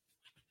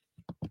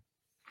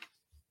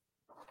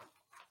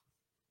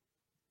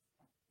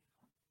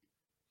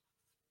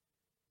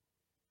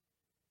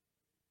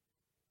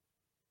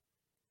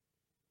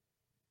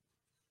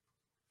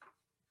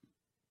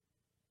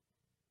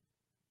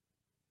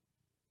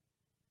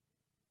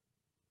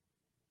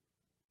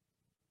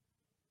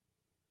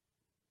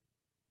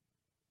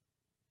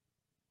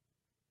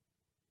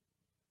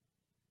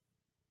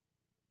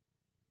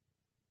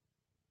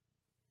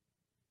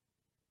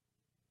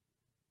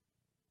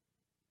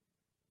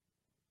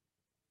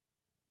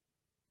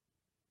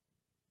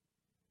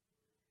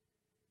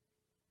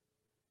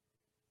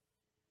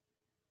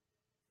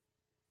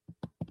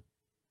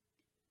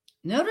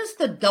 Notice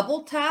the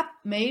double tap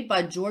made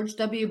by George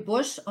W.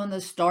 Bush on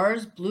the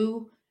stars,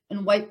 blue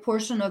and white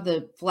portion of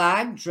the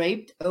flag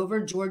draped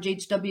over George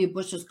H.W.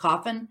 Bush's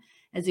coffin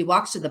as he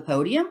walks to the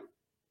podium?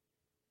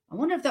 I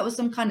wonder if that was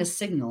some kind of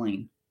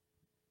signaling.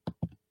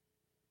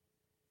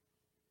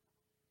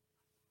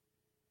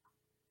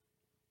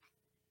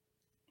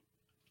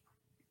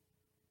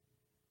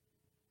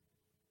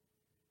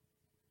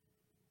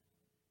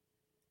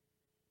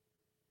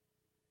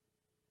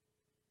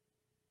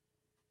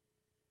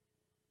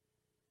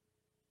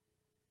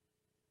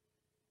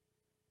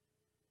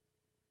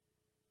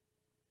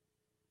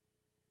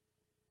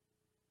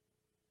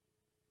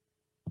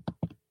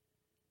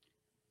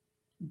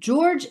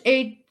 George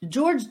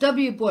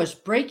W. Bush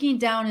breaking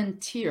down in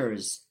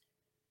tears,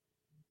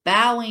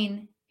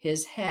 bowing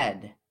his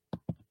head.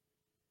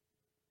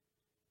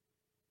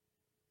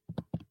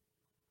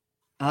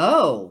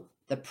 Oh,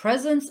 the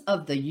presence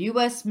of the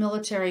U.S.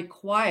 military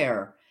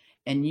choir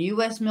and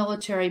U.S.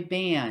 military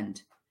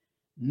band.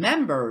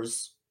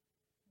 Members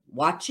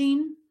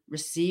watching,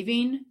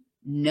 receiving,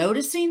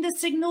 noticing the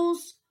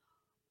signals,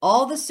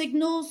 all the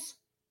signals,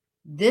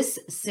 this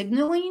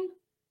signaling.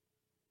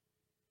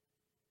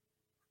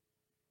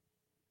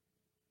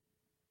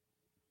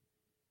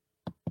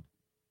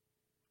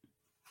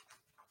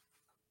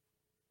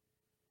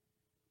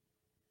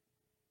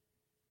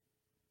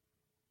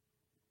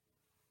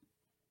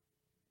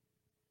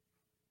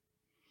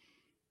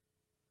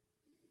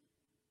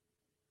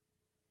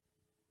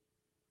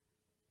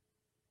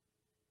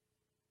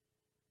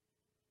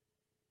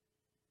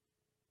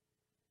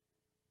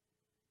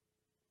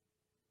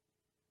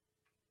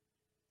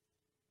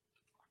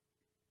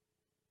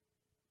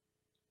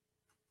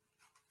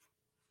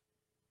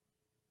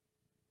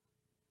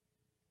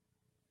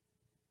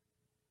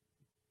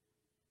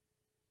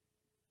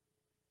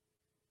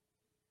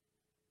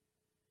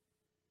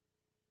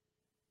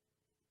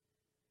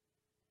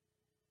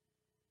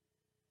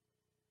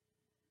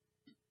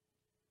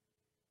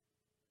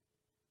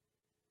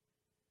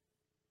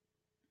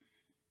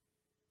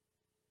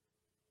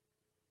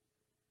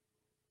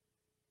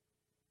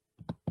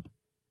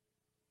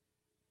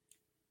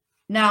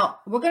 Now,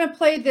 we're going to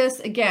play this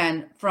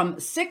again from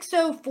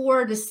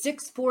 6:04 to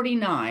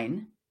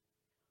 6:49.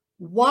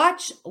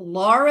 Watch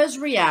Laura's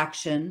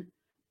reaction,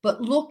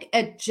 but look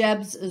at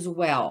Jeb's as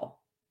well,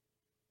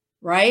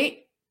 right?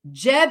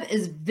 Jeb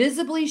is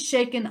visibly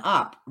shaken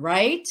up,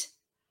 right?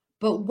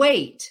 But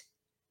wait,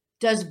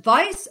 does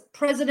Vice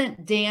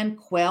President Dan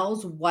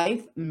Quayle's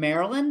wife,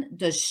 Marilyn,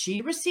 does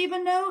she receive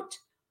a note?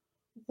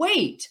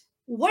 Wait,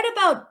 what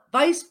about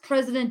Vice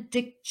President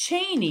Dick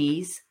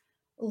Cheney's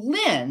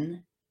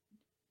Lynn,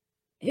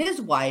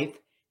 his wife?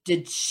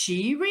 Did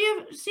she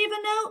receive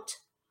a note?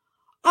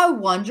 I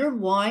wonder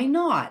why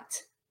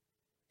not.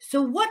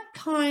 So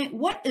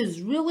what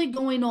is really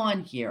going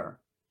on here?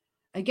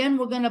 Again,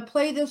 we're going to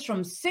play this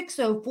from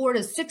 6:04 to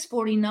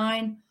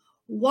 6:49.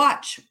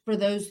 Watch for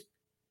those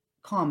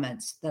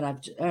comments that I've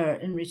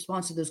in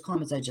response to those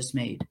comments I just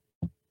made.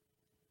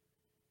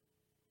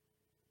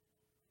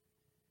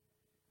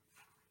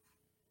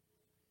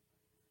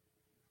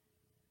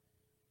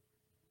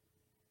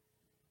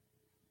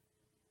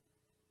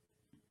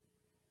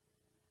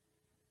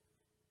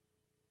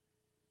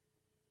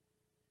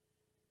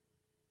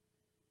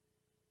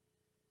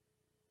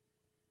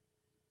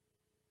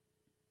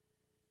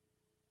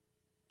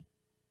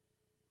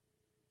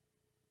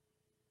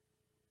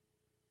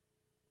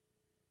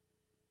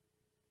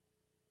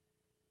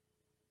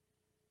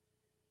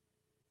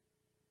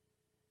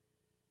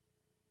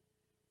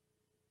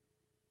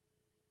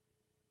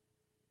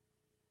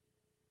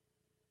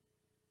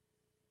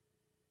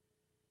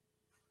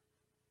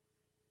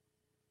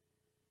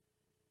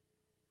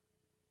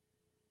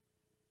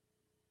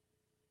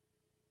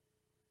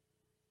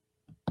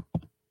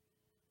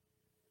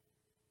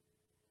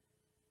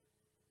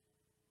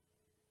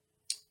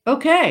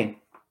 Okay.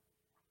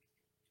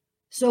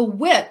 So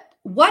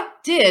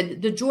what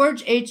did the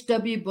George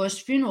H.W.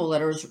 Bush funeral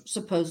letters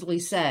supposedly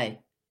say?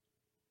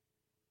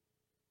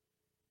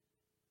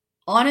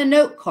 On a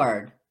note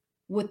card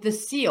with the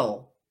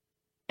seal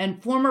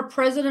and former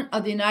President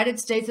of the United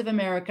States of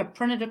America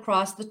printed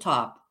across the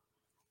top,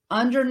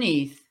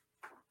 underneath,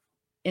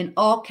 in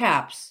all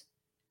caps,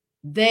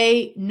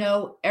 "They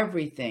know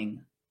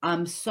everything.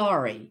 I'm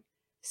sorry."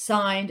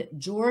 Signed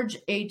George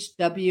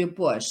H.W.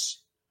 Bush,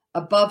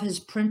 above his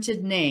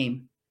printed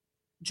name,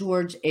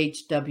 George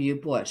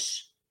H.W.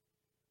 Bush.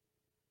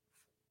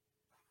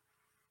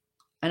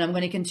 And I'm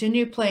going to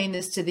continue playing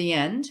this to the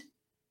end.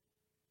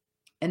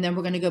 And then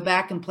we're going to go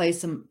back and play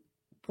some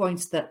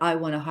points that I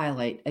want to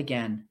highlight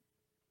again.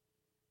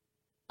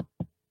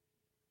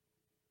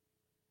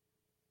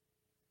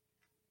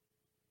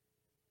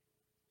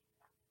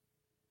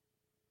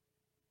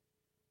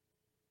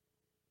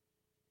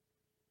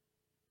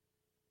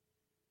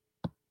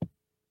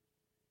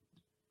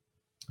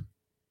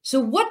 So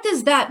what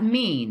does that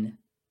mean?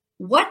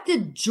 What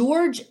did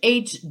George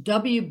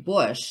H.W.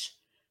 Bush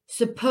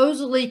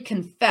supposedly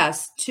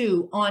confess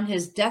to on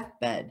his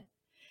deathbed?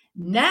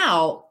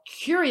 Now,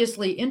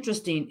 curiously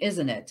interesting,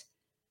 isn't it?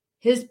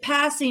 His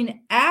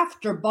passing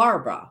after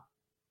Barbara,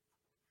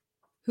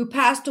 who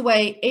passed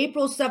away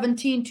April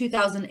 17,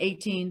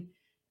 2018,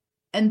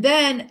 and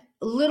then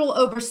a little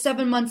over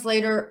 7 months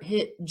later,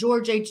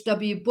 George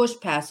H.W. Bush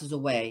passes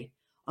away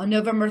on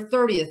November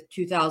 30th,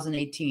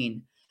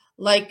 2018.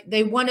 Like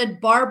they wanted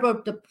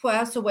Barbara to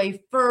pass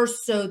away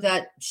first so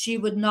that she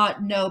would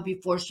not know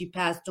before she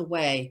passed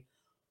away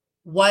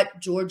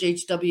what George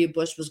H.W.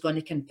 Bush was going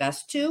to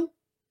confess to.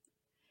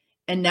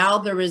 And now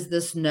there is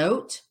this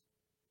note.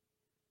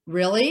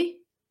 Really?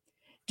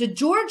 Did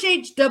George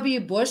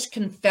H.W. Bush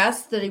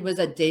confess that he was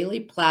at Daley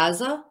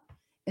Plaza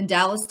in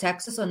Dallas,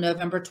 Texas on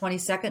November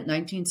 22nd,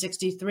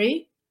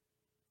 1963?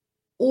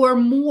 Or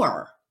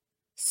more?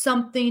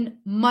 Something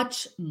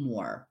much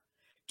more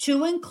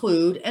to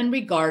include and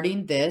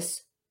regarding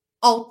this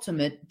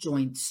ultimate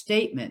joint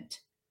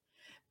statement.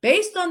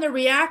 Based on the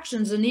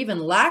reactions and even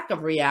lack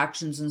of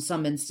reactions in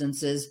some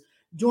instances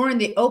during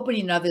the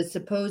opening of his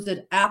supposed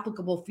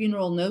applicable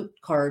funeral note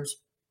cards,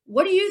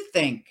 what do you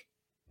think?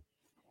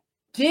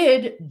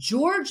 Did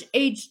George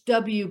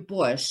H.W.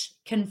 Bush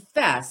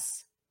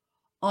confess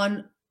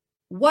on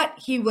what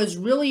he was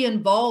really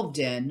involved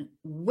in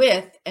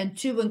with and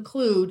to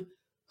include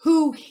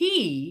who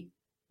he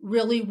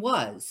really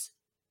was?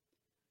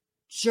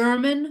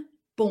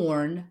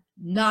 German-born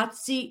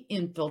Nazi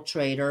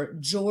infiltrator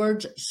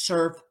George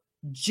Cerf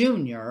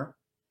Jr.,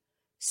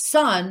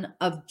 son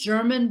of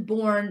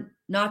German-born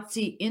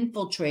Nazi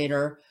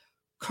infiltrator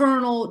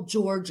Colonel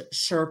George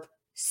Cerf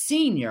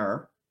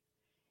Sr.,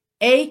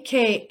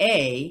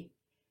 a.k.a.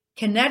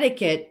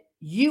 Connecticut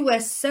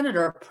U.S.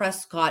 Senator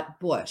Prescott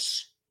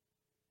Bush.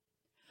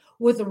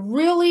 With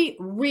really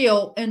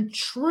real and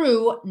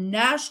true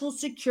national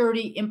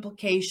security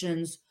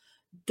implications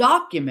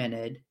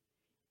documented,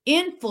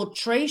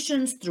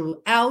 infiltrations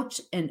throughout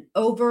and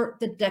over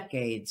the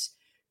decades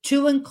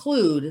to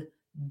include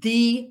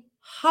the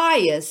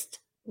highest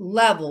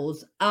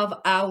levels of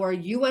our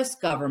U.S.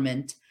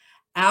 government,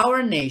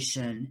 our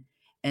nation,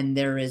 and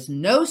there is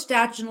no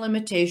statute of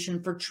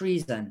limitation for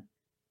treason.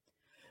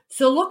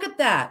 So look at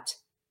that.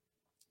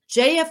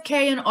 JFK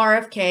and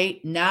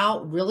RFK now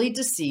really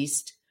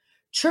deceased,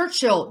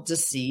 Churchill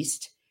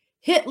deceased,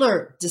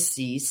 Hitler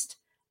deceased,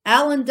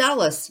 Allen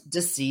Dulles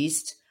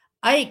deceased,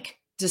 Ike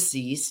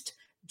deceased,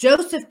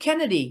 Joseph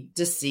Kennedy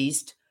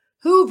deceased,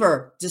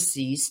 Hoover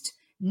deceased,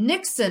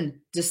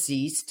 Nixon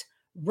deceased,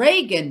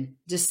 Reagan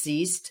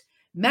deceased,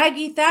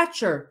 Maggie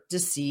Thatcher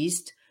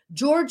deceased,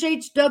 George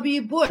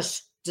H.W.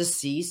 Bush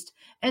deceased,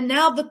 and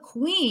now the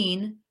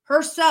Queen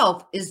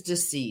herself is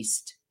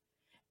deceased.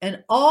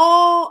 And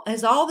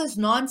has all this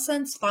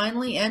nonsense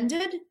finally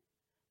ended?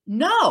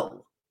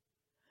 No.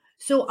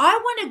 So I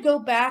want to go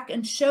back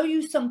and show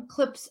you some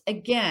clips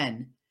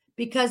again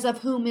because of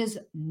whom is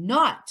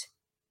not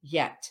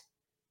yet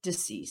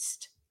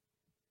deceased.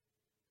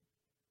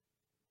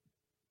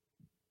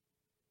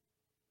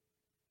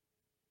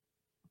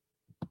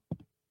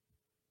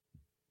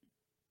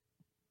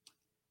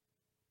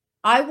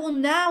 I will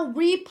now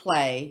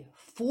replay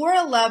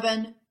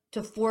 411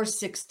 to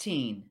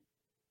 416.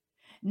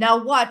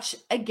 Now watch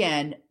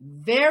again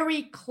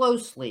very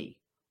closely.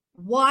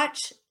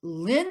 Watch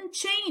Lynn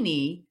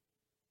Cheney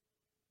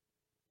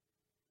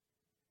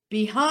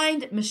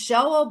behind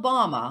Michelle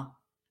Obama.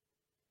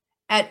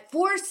 At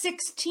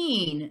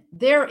 416,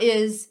 there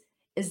is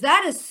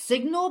that a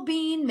signal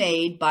being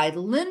made by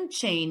Lynn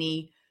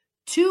Cheney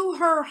to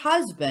her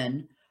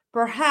husband,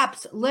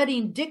 perhaps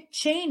letting Dick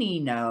Cheney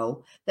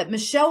know that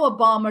Michelle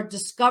Obama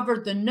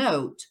discovered the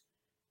note,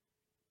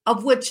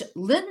 of which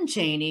Lynn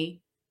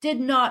Cheney did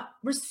not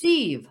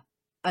receive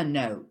a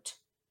note.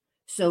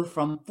 So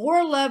from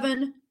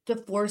 411 to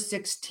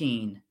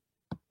 416.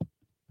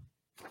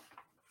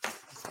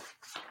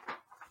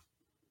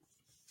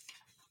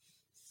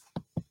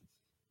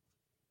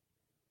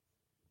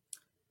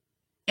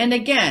 And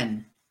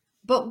again,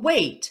 But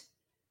wait,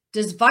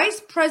 does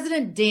Vice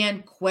President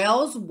Dan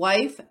Quayle's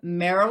wife,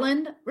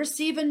 Marilyn,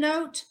 receive a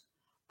note?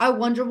 I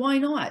wonder why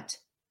not.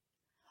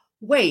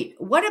 Wait,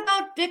 what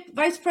about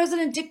Vice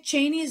President Dick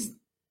Cheney's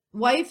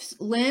wife,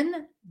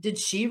 Lynn? Did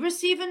she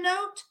receive a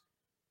note?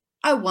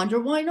 I wonder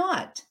why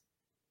not.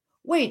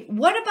 Wait,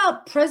 what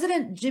about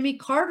President Jimmy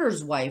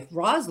Carter's wife,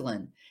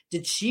 Rosalind?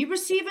 Did she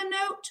receive a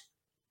note?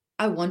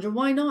 I wonder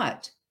why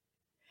not.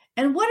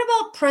 And what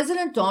about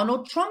President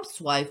Donald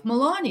Trump's wife,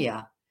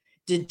 Melania?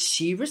 Did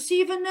she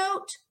receive a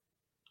note?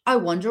 I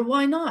wonder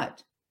why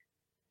not.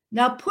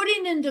 Now,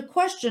 putting into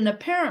question,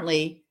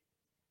 apparently,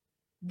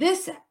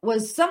 this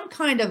was some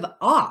kind of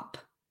op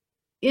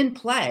in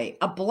play,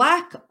 a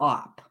black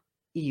op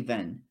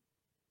even.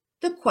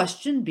 The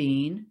question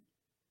being,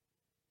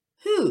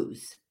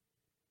 whose?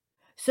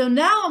 So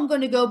now I'm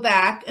going to go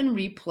back and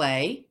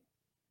replay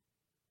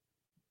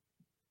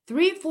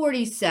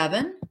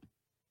 347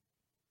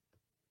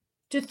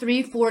 to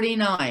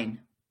 349.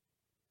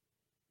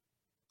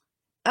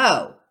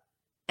 Oh,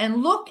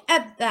 and look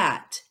at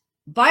that.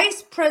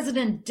 Vice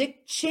President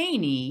Dick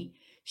Cheney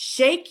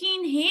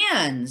shaking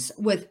hands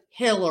with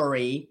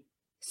Hillary,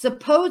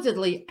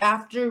 supposedly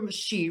after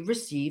she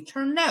received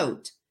her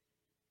note.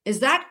 Is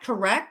that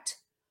correct?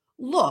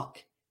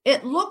 Look,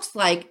 it looks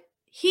like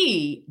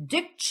he,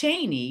 Dick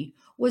Cheney,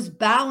 was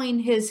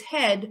bowing his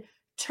head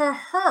to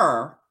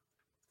her,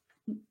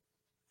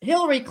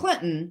 Hillary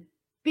Clinton,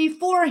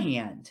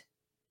 beforehand.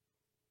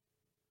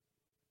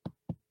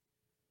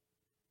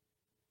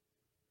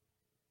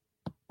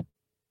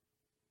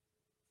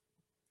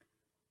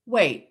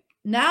 Wait,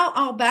 now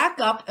I'll back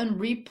up and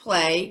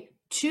replay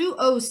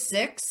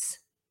 206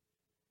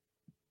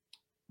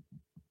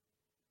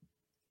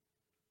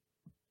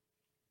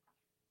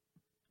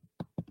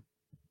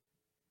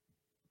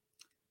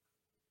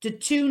 to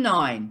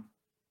 29.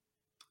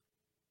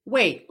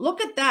 Wait,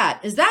 look at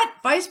that. Is that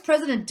Vice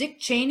President Dick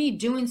Cheney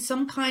doing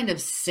some kind of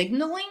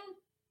signaling?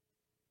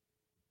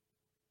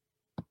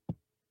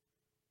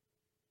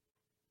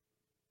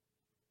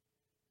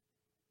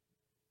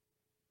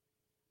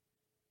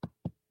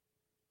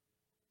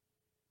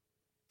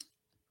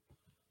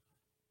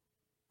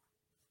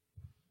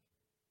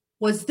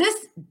 Was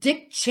this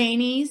Dick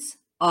Cheney's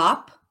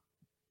op?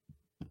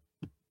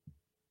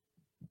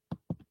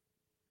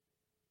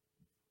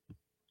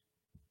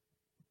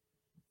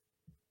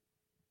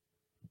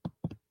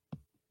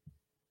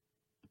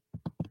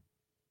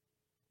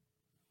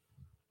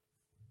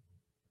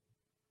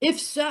 If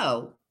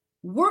so,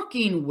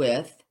 working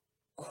with,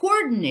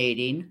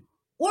 coordinating,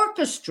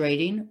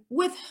 orchestrating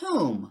with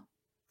whom?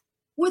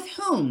 With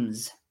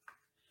whom's?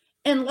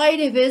 In light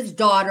of his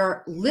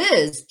daughter,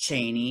 Liz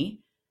Cheney,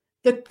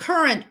 the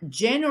current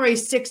January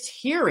 6th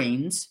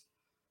hearings,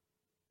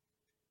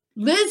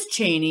 Liz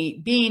Cheney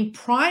being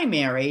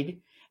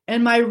primaried,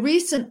 and my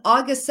recent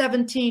August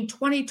 17,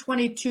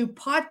 2022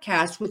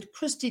 podcast with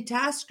Christy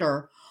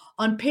Tasker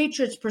on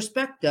Patriots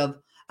Perspective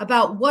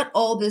about what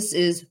all this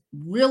is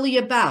really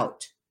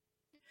about.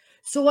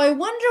 So I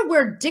wonder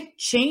where Dick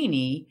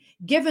Cheney,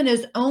 given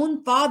his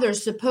own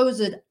father's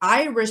supposed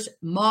Irish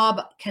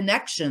mob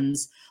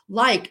connections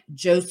like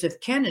Joseph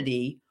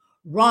Kennedy,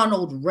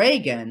 Ronald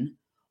Reagan,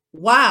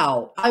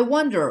 wow, I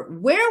wonder,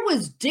 where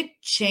was Dick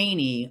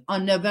Cheney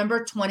on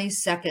November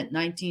 22nd,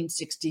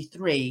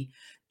 1963,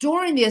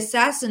 during the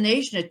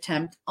assassination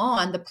attempt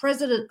on the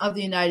President of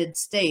the United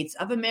States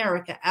of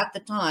America at the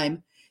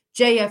time,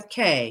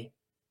 JFK?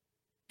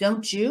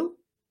 Don't you?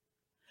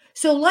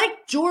 So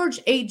like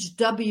George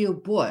H.W.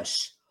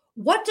 Bush,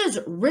 what does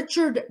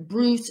Richard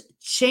Bruce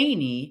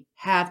Cheney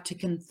have to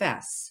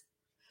confess?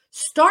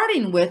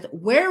 Starting with,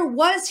 where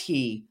was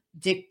he,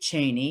 Dick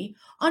Cheney,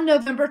 on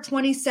November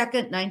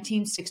 22nd,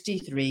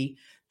 1963,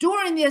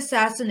 during the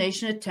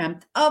assassination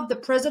attempt of the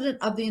President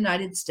of the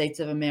United States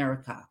of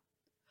America?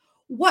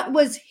 What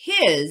was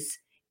his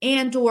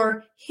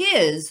and/or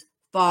his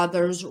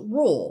father's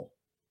role?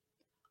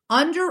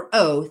 Under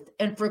oath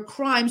and for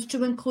crimes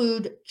to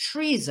include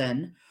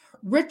treason,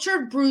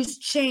 Richard Bruce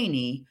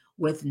Cheney,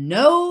 with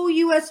no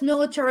U.S.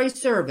 military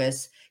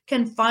service,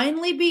 can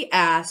finally be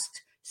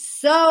asked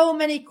so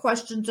many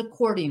questions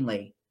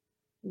accordingly.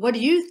 What do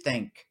you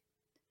think?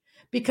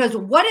 Because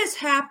what is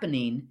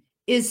happening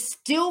is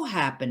still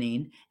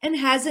happening and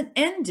hasn't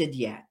ended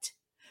yet.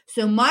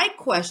 So my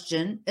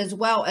question, as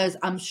well as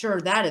I'm sure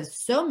that of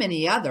so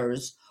many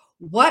others,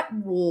 what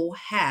role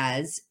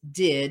has,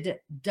 did,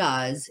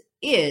 does,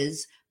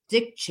 is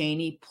Dick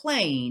Cheney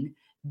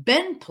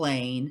been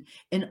playing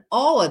in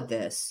all of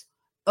this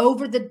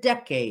over the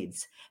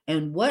decades?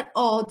 And what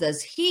all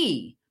does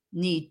he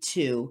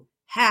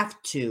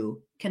have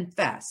to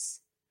confess?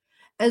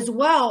 As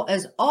well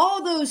as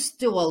all those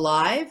still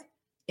alive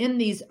in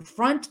these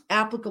front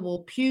applicable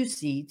pew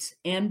seats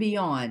and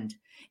beyond,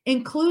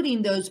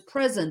 including those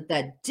present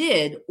that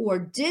did or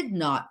did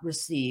not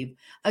receive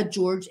a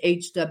George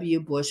H.W.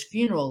 Bush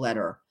funeral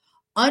letter,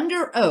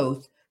 under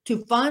oath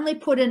to finally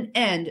put an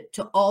end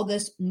to all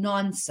this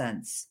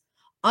nonsense.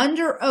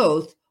 Under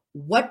oath,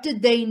 what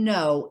did they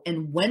know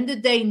and when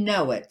did they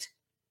know it?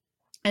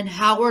 And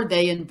how are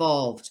they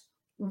involved?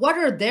 What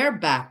are their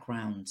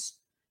backgrounds?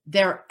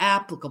 Their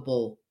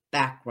applicable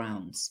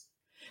backgrounds?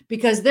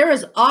 Because there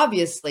is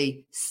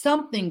obviously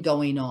something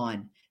going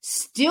on,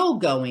 still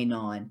going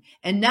on,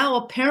 and now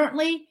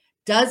apparently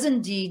does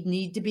indeed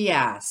need to be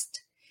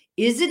asked.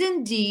 Is it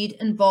indeed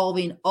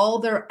involving all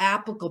their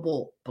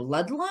applicable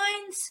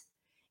bloodlines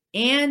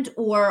and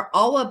or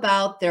all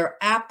about their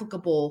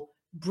applicable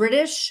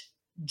British,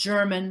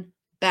 German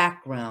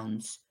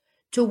backgrounds,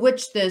 to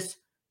which this,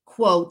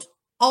 quote,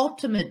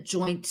 ultimate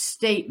joint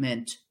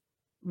statement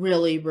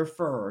really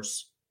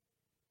refers?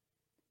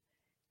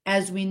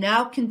 As we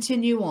now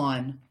continue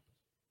on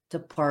to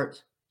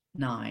part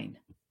 9.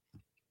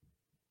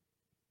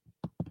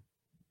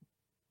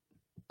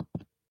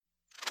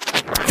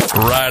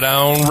 Right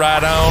on,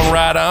 right on,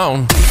 right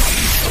on.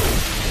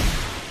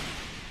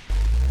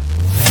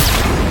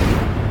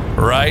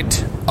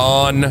 Right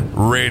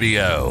on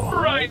radio.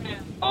 Right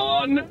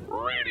on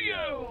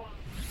radio.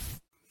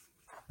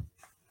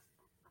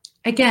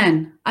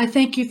 Again, I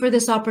thank you for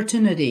this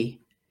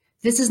opportunity.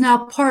 This is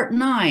now part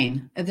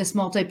 9 of this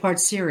multi-part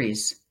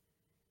series.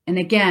 And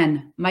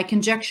again, my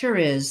conjecture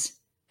is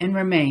and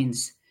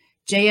remains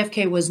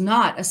JFK was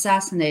not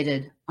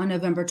assassinated on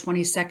November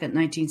 22nd,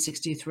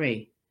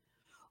 1963.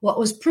 What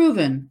was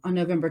proven on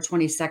November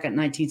 22nd,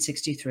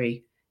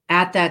 1963,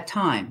 at that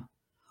time,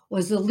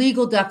 was the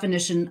legal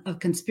definition of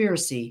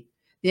conspiracy,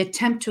 the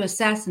attempt to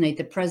assassinate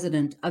the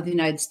President of the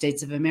United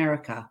States of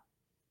America.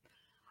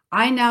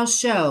 I now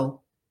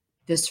show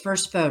this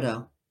first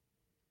photo.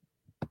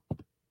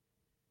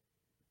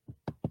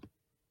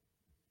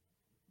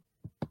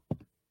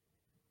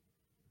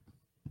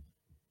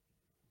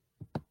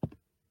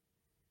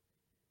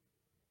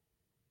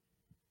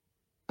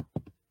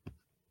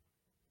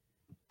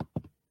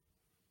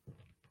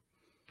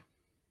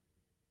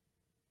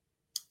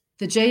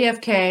 The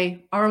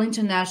JFK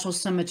Arlington National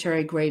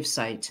Cemetery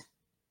gravesite.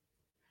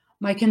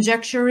 My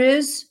conjecture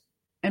is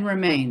and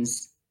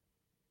remains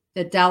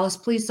that Dallas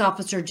police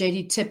officer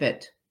J.D.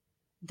 Tippit,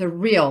 the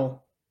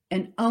real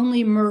and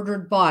only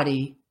murdered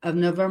body of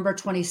November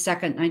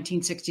 22nd,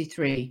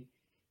 1963,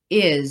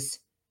 is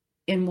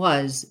and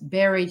was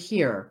buried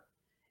here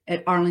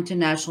at Arlington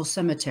National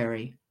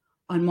Cemetery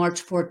on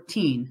March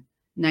 14,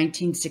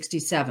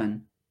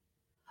 1967,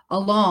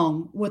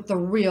 along with the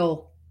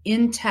real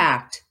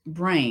intact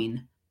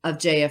brain of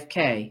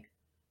JFK,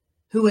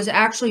 who was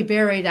actually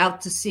buried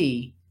out to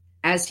sea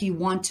as he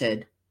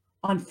wanted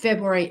on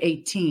February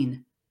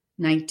 18,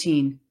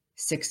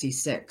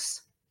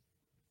 1966.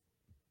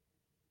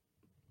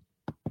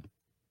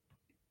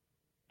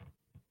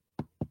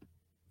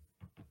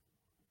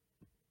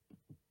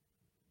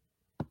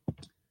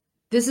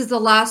 This is the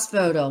last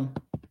photo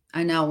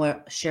I now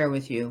want to share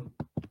with you.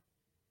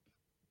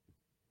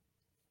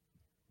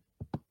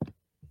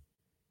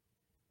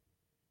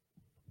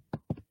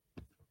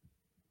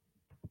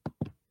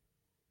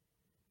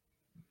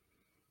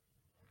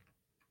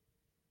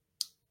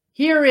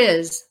 Here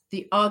is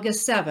the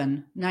August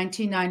 7,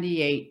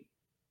 1998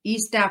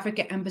 East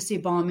Africa Embassy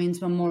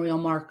Bombings Memorial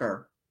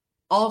Marker,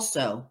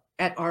 also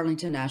at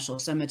Arlington National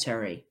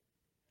Cemetery.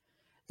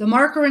 The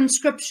marker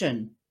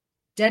inscription,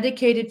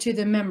 dedicated to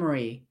the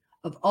memory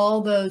of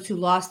all those who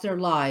lost their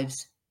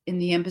lives in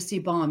the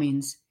embassy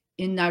bombings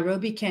in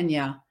Nairobi,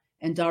 Kenya,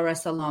 and Dar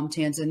es Salaam,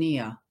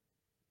 Tanzania.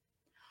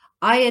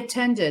 I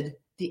attended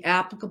the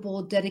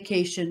applicable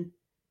dedication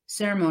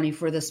ceremony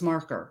for this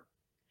marker.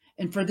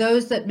 And for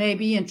those that may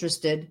be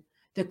interested,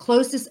 the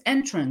closest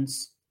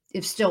entrance,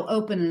 if still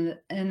open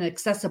and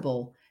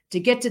accessible, to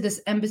get to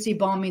this embassy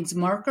bombings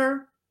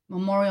marker,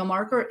 memorial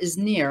marker, is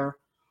near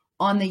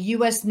on the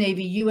U.S.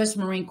 Navy, U.S.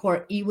 Marine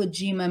Corps Iwo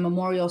Jima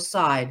Memorial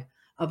side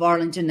of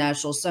Arlington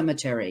National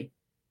Cemetery.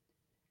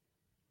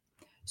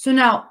 So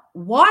now,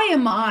 why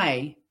am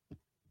I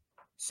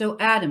so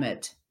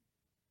adamant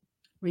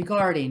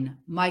regarding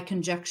my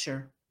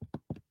conjecture?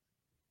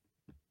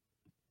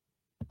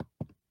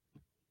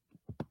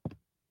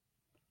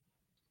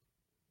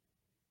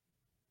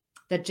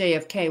 That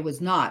JFK was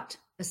not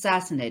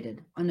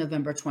assassinated on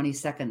November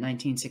 22nd,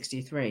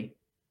 1963.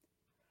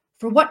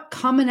 For what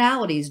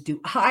commonalities do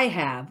I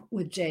have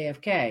with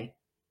JFK?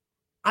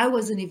 I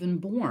wasn't even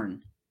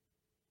born.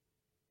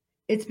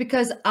 It's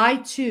because I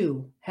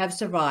too have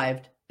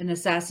survived an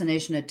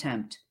assassination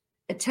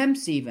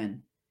attempts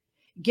even,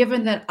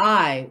 given that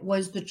I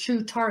was the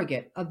true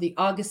target of the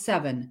August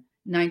 7,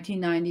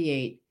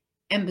 1998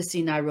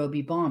 Embassy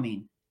Nairobi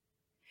bombing.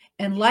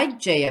 And like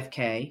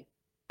JFK,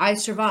 I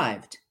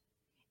survived.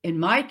 In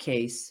my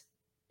case,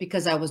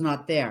 because I was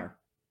not there.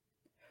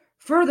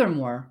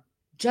 Furthermore,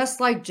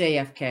 just like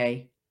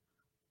JFK,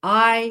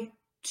 I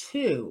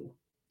too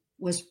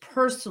was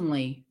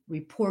personally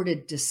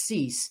reported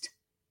deceased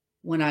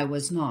when I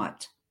was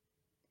not.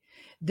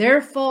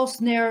 Their false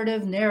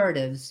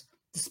narratives,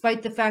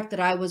 despite the fact that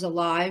I was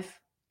alive,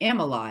 am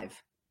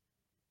alive.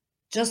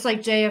 Just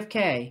like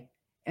JFK,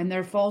 and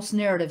their false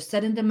narrative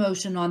set into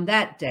motion on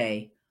that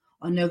day,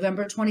 on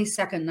November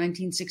 22nd,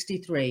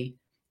 1963,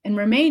 and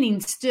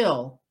remaining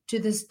still to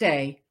this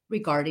day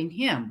regarding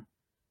him.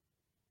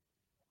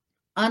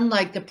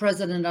 Unlike the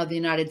President of the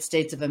United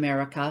States of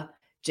America,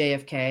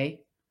 JFK,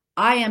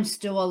 I am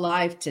still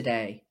alive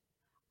today.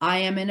 I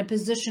am in a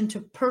position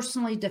to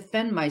personally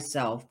defend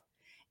myself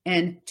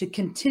and to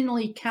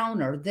continually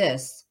counter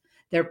this,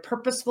 their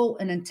purposeful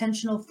and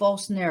intentional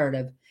false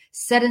narrative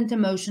set into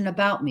motion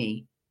about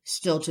me,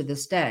 still to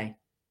this day.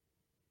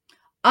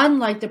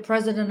 Unlike the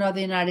President of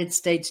the United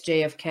States,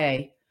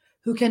 JFK,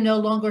 who can no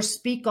longer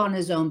speak on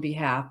his own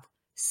behalf,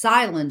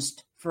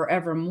 silenced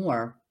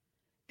forevermore,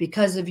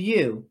 because of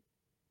you,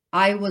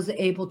 I was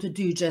able to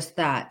do just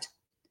that,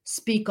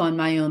 speak on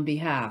my own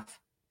behalf.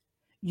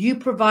 You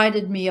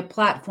provided me a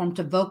platform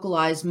to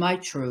vocalize my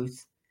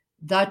truth,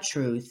 the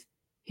truth,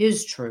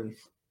 his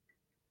truth.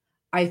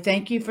 I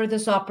thank you for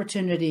this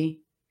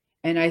opportunity,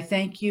 and I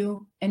thank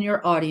you and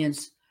your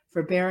audience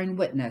for bearing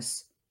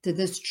witness to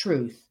this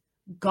truth,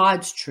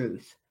 God's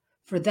truth.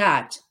 For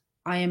that,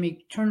 I am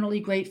eternally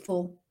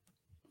grateful.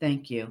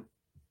 Thank you.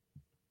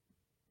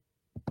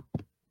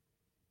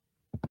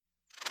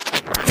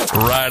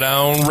 Right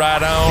on,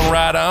 right on,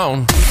 right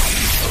on.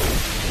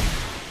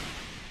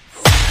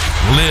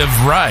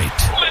 Live right.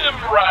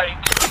 Live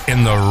right.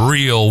 In the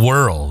real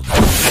world.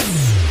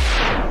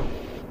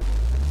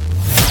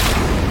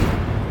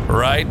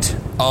 Right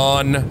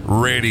on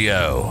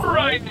radio.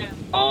 Right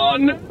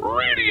on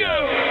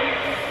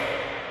radio.